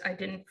 because I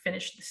didn't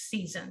finish the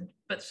season,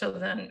 but so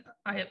then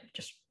I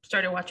just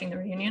started watching the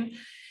reunion,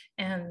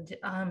 and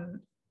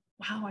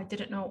wow, I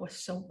didn't know it was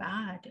so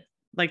bad.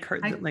 Like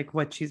like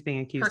what she's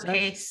being accused of. Her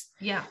case,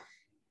 yeah.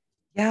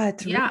 Yeah,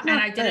 it's really and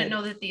I didn't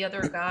know that the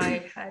other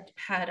guy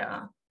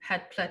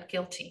had pled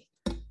guilty.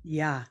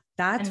 Yeah,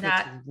 that's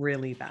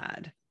really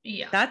bad.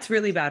 Yeah, that's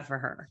really bad for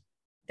her.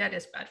 That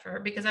is bad for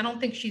her, because I don't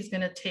think she's going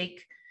to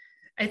take,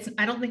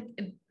 I don't think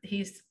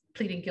he's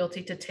pleading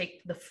guilty to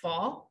take the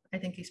fall. I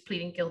think he's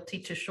pleading guilty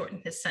to shorten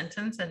his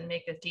sentence and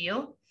make a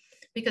deal,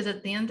 because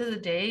at the end of the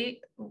day,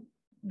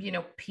 you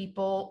know,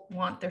 people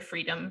want their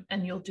freedom,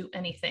 and you'll do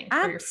anything.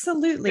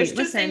 Absolutely. There's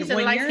 2 things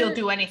in life you'll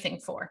do anything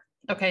for.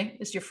 Okay.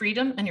 It's your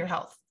freedom and your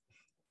health.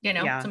 You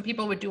know, some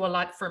people would do a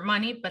lot for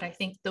money, but I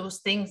think those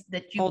things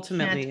that you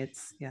ultimately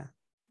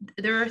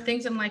there are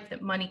things in life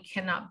that money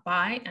cannot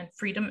buy, and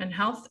freedom and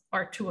health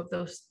are 2 of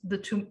those, the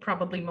 2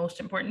 probably most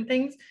important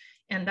things.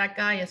 And that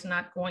guy is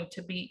not going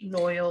to be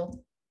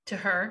loyal to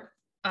her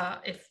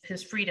if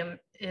his freedom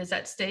is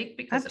at stake,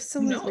 because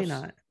absolutely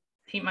not.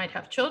 He might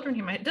have children.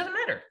 It doesn't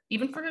matter,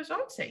 even for his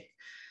own sake.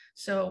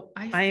 So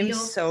I am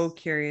so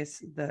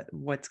curious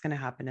what's going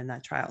to happen in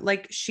that trial.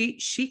 Like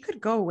she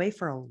could go away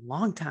for a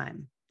long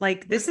time.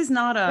 Like this is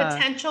not a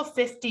potential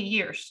 50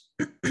 years.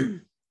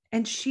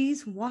 And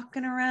she's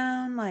walking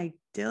around like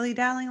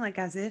dilly-dallying, like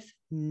as if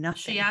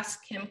nothing. She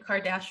asked Kim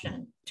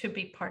Kardashian to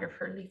be part of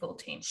her legal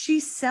team.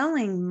 She's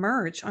selling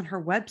merch on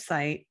her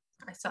website.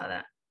 I saw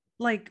that.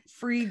 Like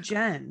free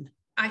Jen.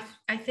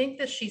 I think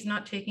that she's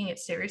not taking it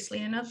seriously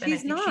enough. And I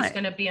think she's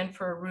going to be in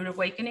for a rude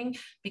awakening,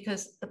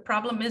 because the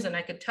problem is, and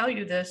I could tell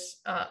you this,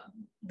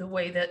 the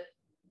way that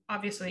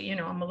obviously, you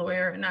know, I'm a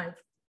lawyer, and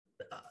I've,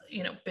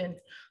 you know, been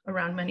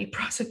around many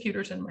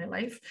prosecutors in my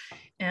life,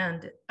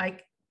 and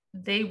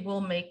they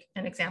will make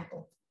an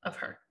example of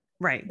her.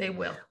 Right. They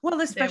will.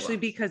 Well, especially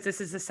because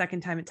this is the second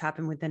time it's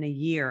happened within a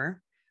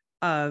year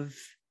of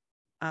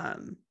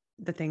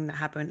the thing that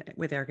happened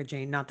with Erica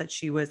Jane. Not that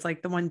she was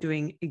like the one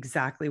doing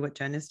exactly what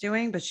Jen is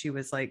doing, but she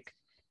was like,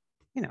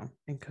 you know,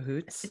 in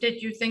cahoots.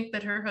 Did you think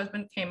that her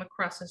husband came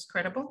across as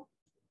credible?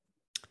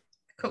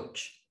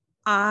 Coach.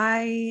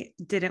 I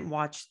didn't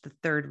watch the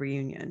 3rd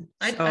reunion.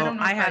 I don't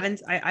know.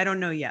 I don't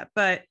know yet,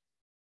 but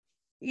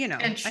you know.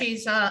 And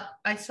she's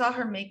I saw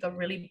her make a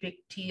really big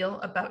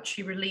deal about,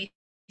 she released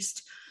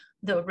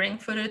the ring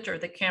footage or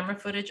the camera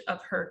footage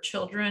of her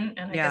children,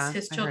 and I guess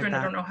his children.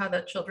 I don't know how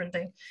that children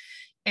thing.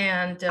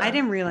 And I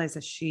didn't realize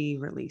that she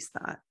released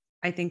that.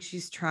 I think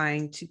she's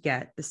trying to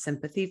get the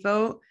sympathy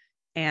vote,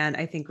 and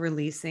I think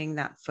releasing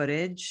that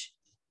footage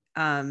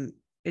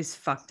is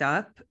fucked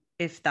up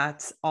if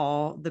that's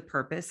all the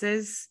purpose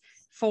is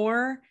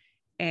for.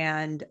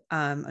 And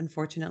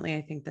unfortunately,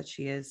 I think that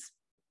she is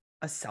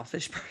a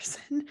selfish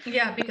person.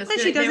 Yeah, because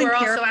she doesn't care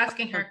also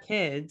asking her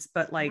kids,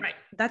 but like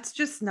that's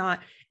just not,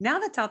 now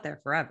that's out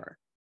there forever.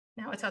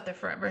 Now it's out there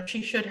forever, and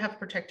she should have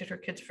protected her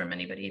kids from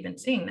anybody even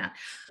seeing that.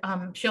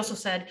 She also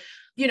said,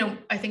 you know,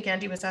 I think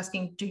Andy was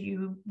asking,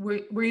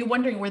 were you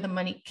wondering where the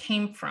money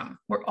came from,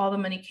 where all the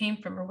money came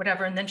from or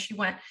whatever? And then she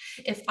went,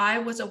 if I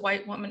was a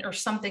white woman or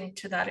something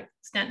to that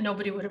extent,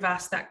 nobody would have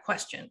asked that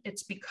question.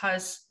 It's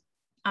because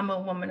I'm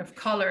a woman of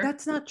color.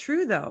 That's not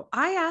true though.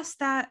 I asked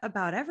that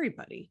about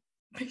everybody,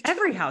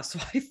 every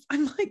housewife.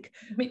 I'm like,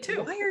 me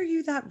too. Why are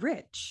you that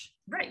rich?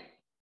 Right.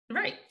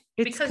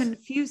 It's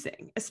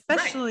confusing,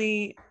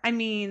 especially, I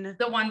mean,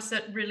 the ones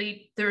that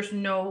really, there's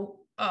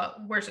no,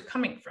 where's it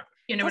coming from?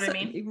 You know what I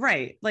mean?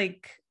 Right.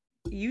 Like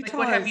Utah.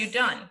 Like, what have you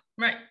done?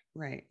 Right.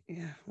 Right.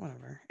 Yeah.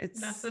 Whatever.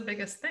 That's the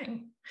biggest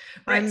thing.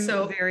 Right. I'm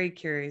So very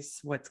curious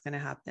what's going to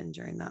happen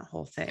during that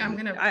whole thing.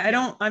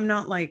 yeah. I'm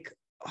not like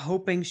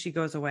hoping she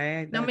goes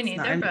away. No, me That's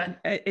not, neither,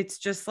 but it's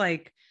just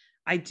like,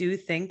 I do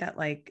think that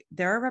like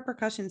there are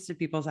repercussions to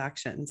people's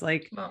actions.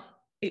 Like well,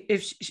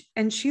 if she,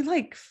 and she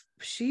like,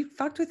 she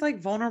fucked with like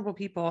vulnerable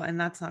people and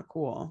that's not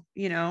cool,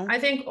 you know? I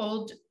think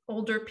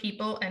older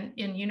people, and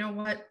you know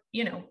what,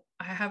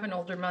 I have an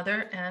older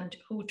mother and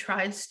who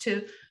tries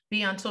to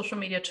be on social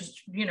media to,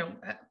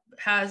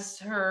 has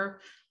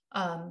her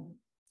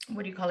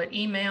what do you call it,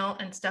 email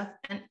and stuff,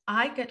 and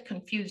I get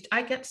confused.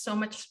 I get so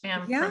much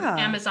spam from Yeah.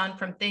 Amazon,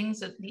 from things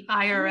that the Oh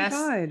my IRS,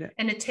 God.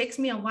 and it takes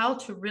me a while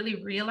to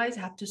really realize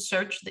I have to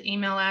search the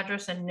email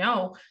address and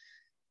know.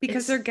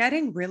 Because they're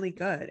getting really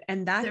good.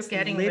 And that's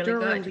getting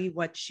literally really good.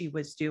 what she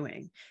was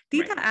doing.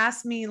 Right. Dita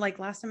asked me like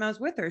last time I was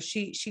with her,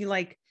 she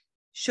like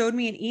showed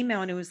me an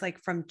email and it was like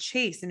from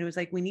Chase and it was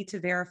like, we need to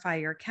verify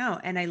your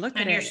account. And I looked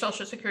And at your it.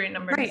 social security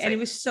number. Right. And it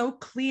was so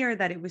clear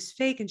that it was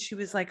fake. And she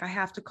was like, I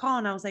have to call.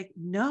 And I was like,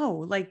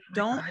 no, like,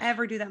 don't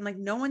ever do that. I'm like,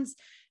 no one's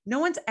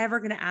ever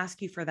going to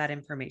ask you for that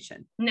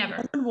information. Never.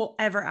 No one will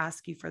ever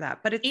ask you for that.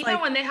 But it's even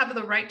like, when they have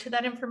the right to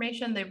that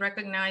information, they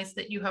recognize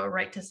that you have a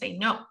right to say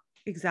no.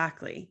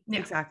 Exactly. Yeah.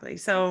 Exactly.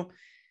 So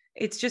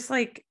it's just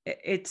like,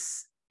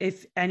 it's,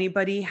 if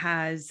anybody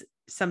has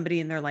somebody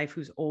in their life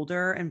who's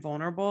older and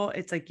vulnerable,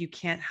 it's like, you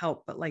can't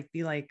help but like,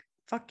 be like,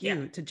 fuck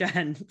you to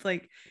Jen. It's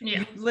like,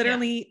 you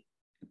literally,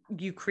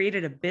 you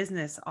created a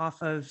business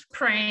off of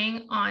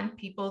preying on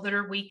people that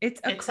are weak.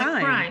 It's a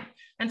crime.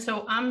 And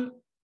so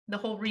the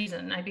whole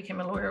reason I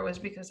became a lawyer was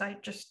because I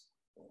just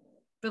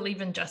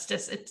believe in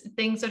justice. It's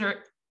things that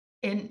are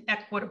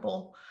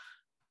inequitable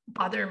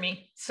bother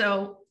me.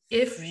 So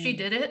if she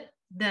did it,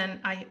 then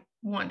I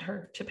want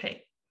her to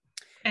pay.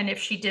 And if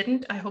she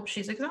didn't, I hope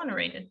she's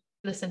exonerated.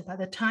 Listen, by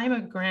the time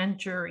a grand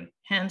jury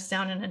hands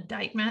down an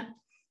indictment,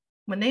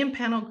 when they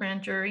impanel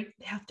grand jury,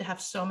 they have to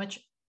have so much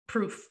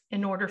proof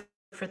in order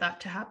for that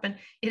to happen.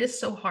 It is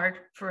so hard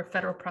for a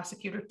federal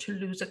prosecutor to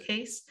lose a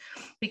case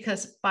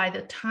because by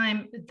the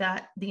time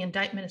that the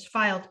indictment is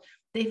filed,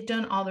 they've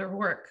done all their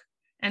work.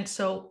 And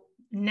so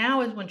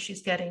now is when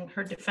she's getting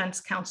her defense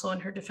counsel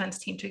and her defense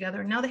team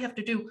together. Now they have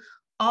to do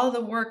all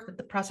the work that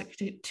the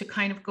prosecutor to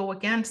kind of go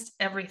against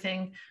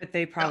everything. But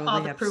they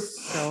probably have proof.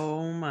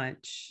 So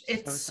much.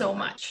 It's so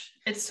much.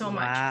 It's so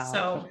much.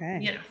 So,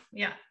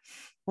 yeah.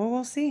 Well,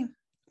 we'll see.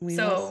 We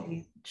will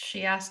see.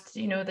 She asked,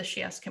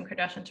 she asked Kim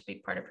Kardashian to be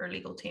part of her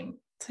legal team.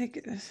 It's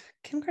like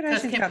Kim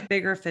Kardashian's got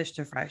bigger fish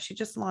to fry. She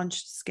just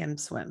launched Skim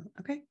Swim.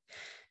 Okay.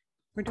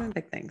 We're doing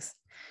big things.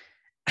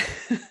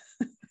 I'm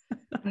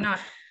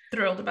not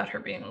thrilled about her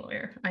being a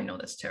lawyer. I know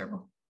that's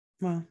terrible.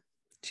 Well,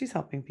 she's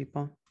helping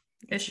people.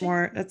 Is she?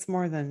 That's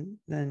more than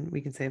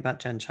we can say about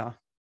Jen Shaw.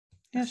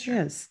 Yeah, she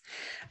is.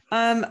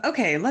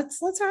 Okay,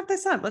 let's wrap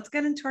this up. Let's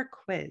get into our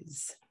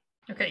quiz.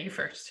 Okay, you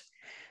first.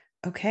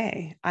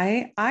 Okay.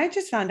 I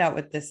just found out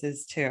what this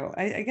is too.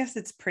 I guess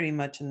it's pretty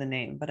much in the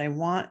name, but I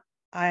want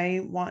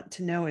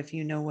to know if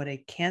you know what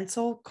a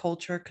cancel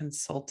culture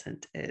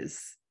consultant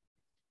is.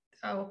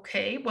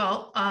 Okay.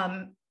 Well,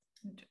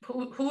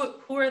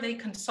 who are they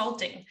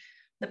consulting?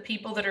 The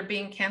people that are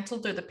being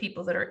canceled or the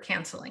people that are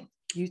canceling?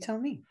 You tell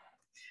me.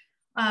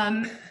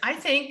 I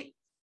think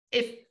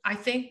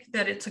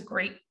that it's a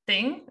great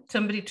thing,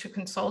 somebody to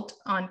consult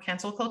on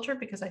cancel culture,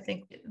 because I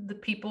think the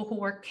people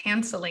who are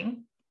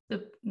canceling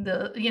the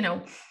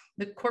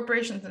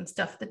corporations and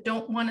stuff that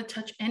don't want to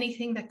touch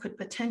anything that could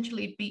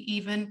potentially be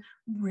even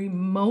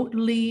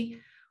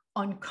remotely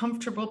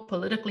uncomfortable,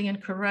 politically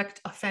incorrect,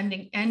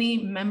 offending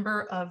any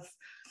member of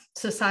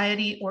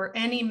society or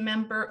any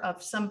member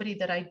of somebody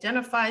that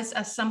identifies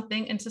as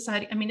something in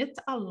society. I mean, it's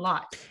a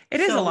lot. It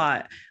is a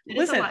lot.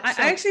 Listen, I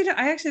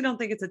actually don't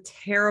think it's a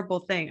terrible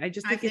thing. I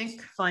just think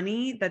it's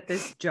funny that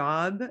this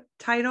job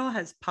title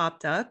has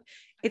popped up.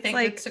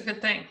 It's a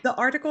good thing. The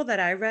article that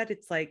I read,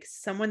 it's like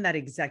someone that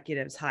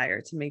executives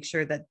hire to make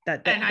sure that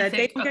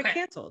they don't get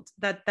canceled,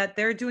 that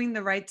they're doing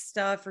the right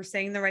stuff or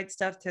saying the right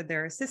stuff to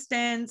their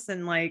assistants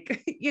and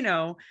like,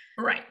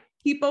 right.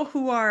 People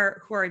who are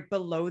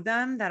below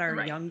them that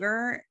are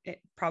younger,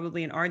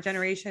 probably in our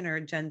generation or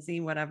Gen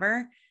Z,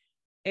 whatever.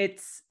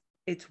 It's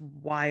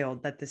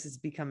wild that this has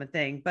become a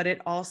thing, but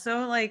it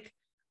also like,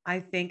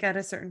 I think at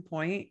a certain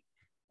point,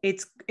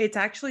 it's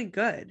actually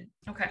good.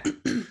 Okay.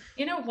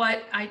 You know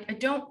what? I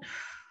don't.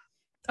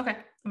 Okay.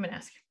 I'm going to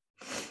ask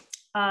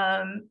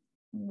you.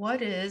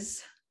 What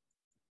is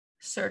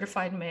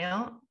certified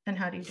mail and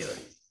how do you do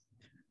it?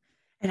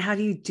 And how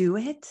do you do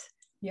it?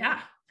 Yeah.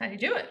 How do you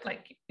do it?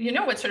 Like,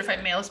 what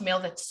certified mail is? Mail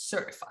that's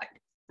certified.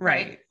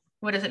 Right.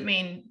 What does it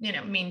mean?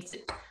 It means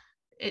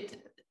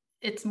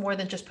it's more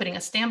than just putting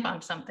a stamp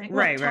on something.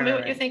 Right. Tell me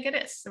what you think it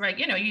is. Right.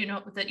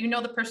 That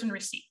the person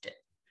received it.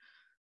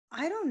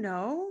 I don't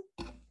know.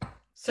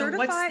 So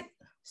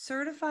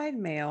certified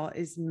mail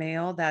is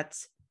mail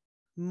that's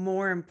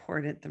more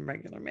important than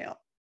regular mail.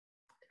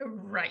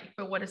 Right.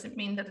 But what does it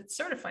mean that it's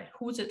certified?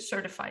 Who's it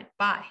certified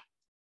by?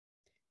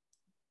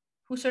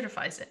 Who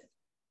certifies it?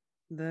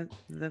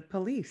 The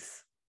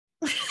police.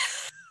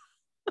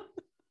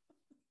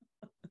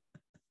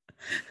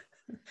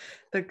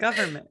 The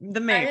government, the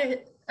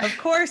mayor. Of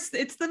course,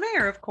 it's the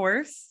mayor, of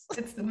course.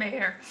 It's the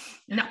mayor.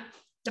 No,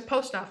 the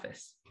post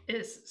office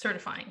is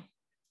certifying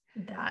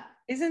that.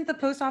 Isn't the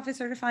post office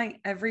certifying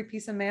every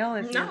piece of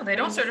mail? No, they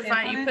don't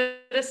certify it. You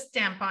put a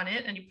stamp on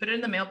it and you put it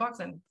in the mailbox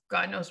and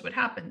God knows what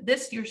happened.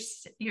 This,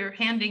 you're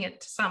handing it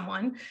to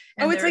someone.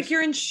 And it's like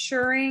you're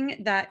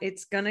ensuring that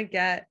it's going to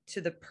get to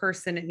the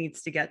person it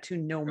needs to get to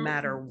no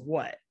matter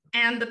what.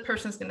 And the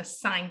person's going to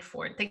sign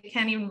for it. They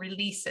can't even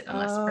release it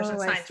unless the person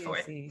signs for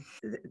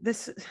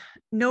it.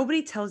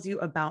 Nobody tells you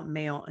about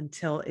mail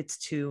until it's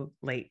too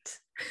late.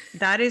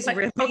 That is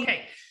really,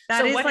 okay.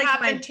 That is like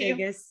my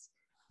biggest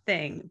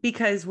thing,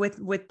 because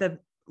with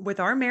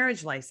our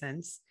marriage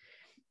license,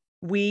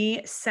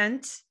 we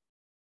sent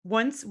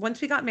once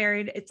we got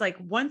married, it's like,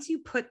 once you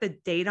put the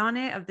date on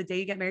it of the day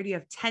you get married, you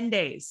have 10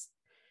 days.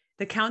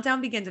 The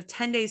countdown begins of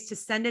 10 days to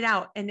send it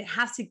out, and it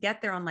has to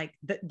get there on like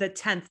the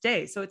 10th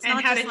day. So it's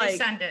not just like. And how did you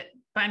send it?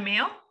 By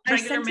mail?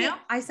 Regular mail?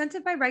 I sent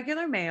it by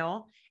regular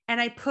mail,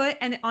 and I put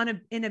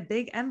in a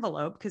big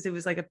envelope, because it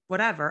was like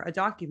a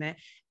document,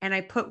 and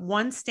I put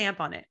one stamp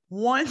on it.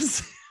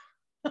 Once.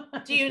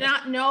 Do you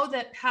not know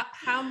that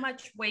how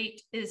much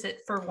weight is it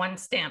for one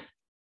stamp?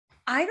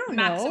 I don't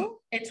know.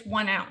 It's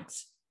 1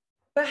 ounce.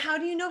 But how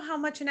do you know how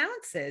much an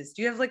ounce is?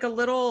 Do you have like a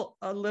little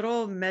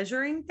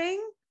measuring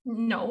thing?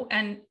 No,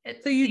 and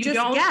so you just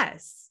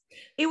guess.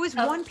 It was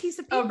one piece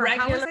of paper.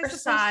 How was I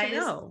supposed to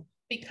know?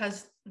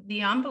 Because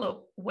the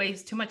envelope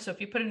weighs too much. So if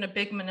you put it in a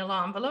big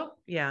manila envelope,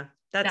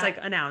 that's like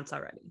an ounce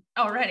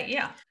already.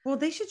 Yeah. Well,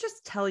 they should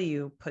just tell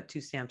you put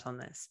 2 stamps on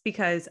this,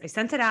 because I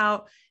sent it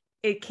out.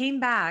 It came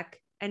back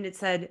and it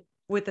said,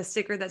 with a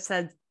sticker that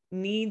said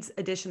needs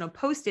additional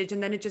postage,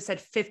 and then it just said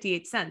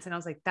 58 cents, and I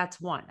was like, that's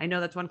one. I know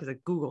that's one because I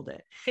Googled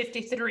it.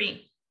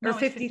 53 or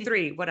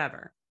 53,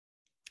 whatever.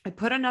 I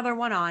put another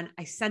one on.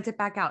 I sent it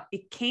back out.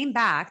 It came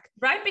back.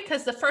 Right,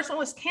 because the first one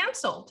was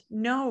canceled.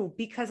 No,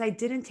 because I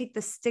didn't take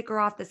the sticker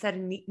off that said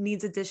it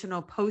needs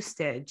additional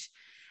postage.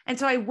 And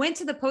so I went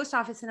to the post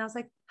office and I was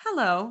like,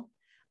 hello,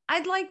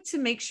 I'd like to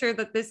make sure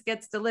that this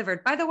gets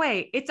delivered. By the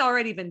way, it's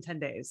already been 10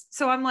 days.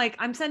 So I'm like,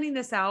 I'm sending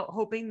this out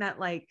hoping that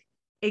like,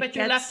 but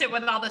you left it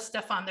with all the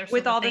stuff on there.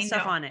 With all the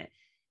stuff on it.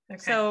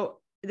 Okay. So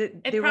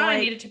it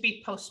probably needed to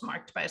be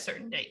postmarked by a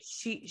certain date.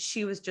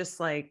 She was just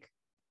like,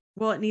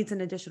 well, it needs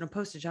an additional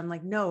postage. I'm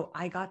like, no,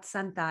 I got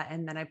sent that.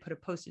 And then I put a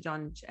postage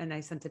on and I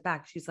sent it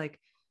back. She's like,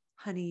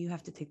 honey, you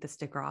have to take the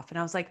sticker off. And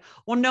I was like,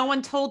 well, no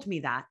one told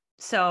me that.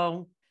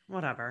 So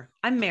whatever.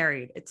 I'm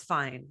married. It's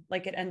fine.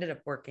 Like, it ended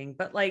up working,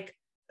 but like.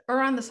 Or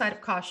on the side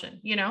of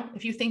caution,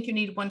 if you think you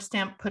need one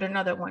stamp, put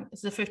another one.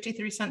 Is the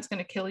 53 cents going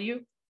to kill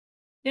you?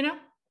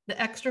 The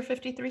extra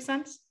 53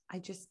 cents? I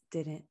just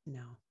didn't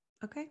know.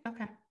 Okay. Well,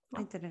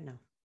 I didn't know.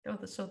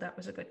 So that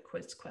was a good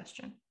quiz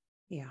question.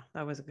 Yeah,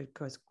 that was a good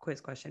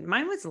quiz question.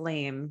 Mine was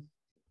lame.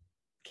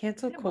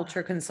 Cancel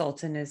culture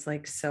consultant is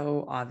like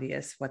so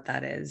obvious what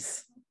that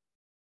is.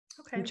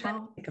 Okay. I'm trying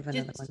to think of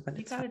another one, but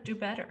you got to do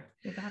better.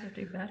 You got to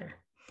do better.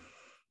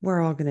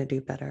 We're all going to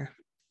do better.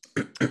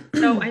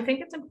 So I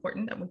think it's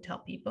important that we tell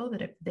people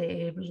that if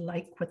they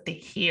like what they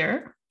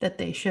hear, that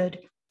they should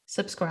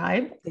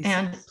subscribe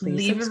and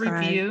leave a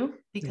review,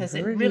 because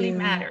it really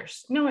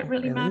matters. No, it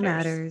really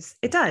matters.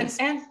 It does.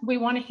 And we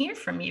want to hear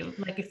from you.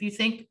 Like, if you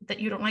think that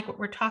you don't like what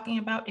we're talking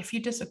about, if you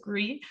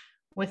disagree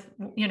with,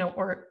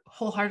 or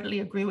wholeheartedly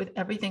agree with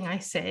everything I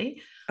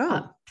say,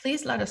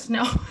 please let us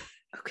know.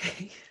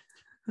 Okay.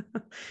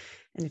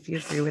 And if you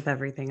agree with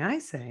everything I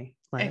say,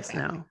 let us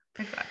know.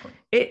 Exactly.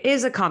 It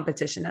is a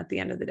competition at the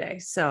end of the day.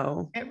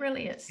 So it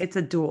really is. It's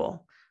a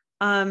duel.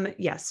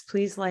 Yes,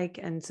 please like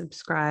and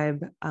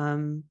subscribe.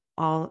 Do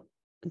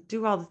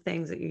all the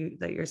things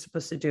that you're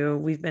supposed to do.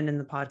 We've been in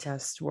the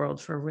podcast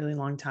world for a really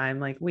long time.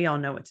 Like, we all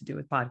know what to do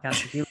with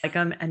podcasts if you like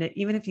them. And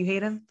even if you hate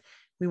them,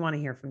 we want to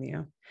hear from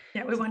you.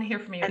 Yeah, we want to hear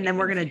from you. And then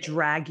we're going to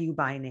drag you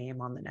by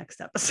name on the next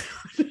episode.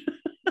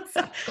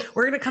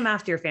 We're going to come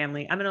after your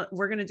family.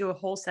 We're going to do a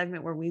whole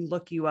segment where we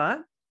look you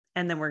up,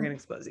 and then we're going to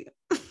expose you.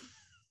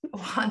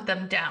 We'll hunt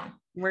them down.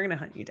 We're going to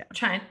hunt you down.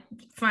 Try and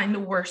find the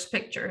worst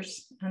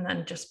pictures and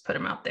then just put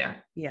them out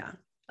there. Yeah.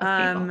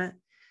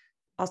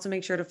 Also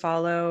make sure to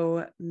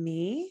follow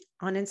me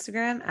on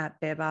Instagram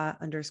at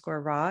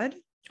beba_rod.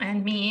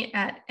 And me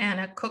at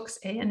Anna Cooks,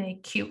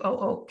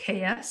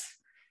 ANAQOOKS.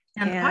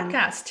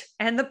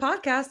 And the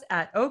podcast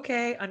at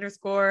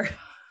OK_boomer_the_pod.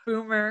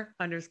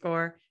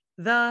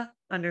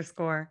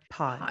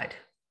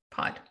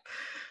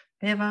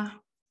 Beba,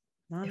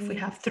 if we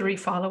have 3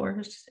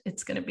 followers,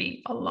 it's going to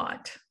be a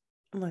lot.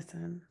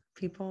 Listen,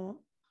 people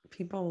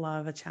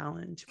love a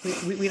challenge.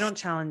 We don't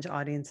challenge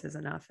audiences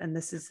enough. And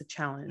this is a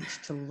challenge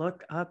to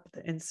look up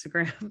the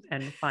Instagram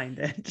and find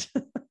it.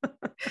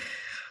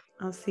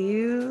 I'll see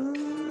you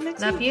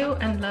next week. Love you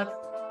and love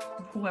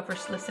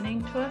whoever's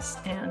listening to us.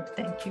 And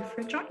thank you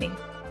for joining.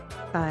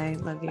 Bye.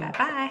 Love you.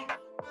 Bye.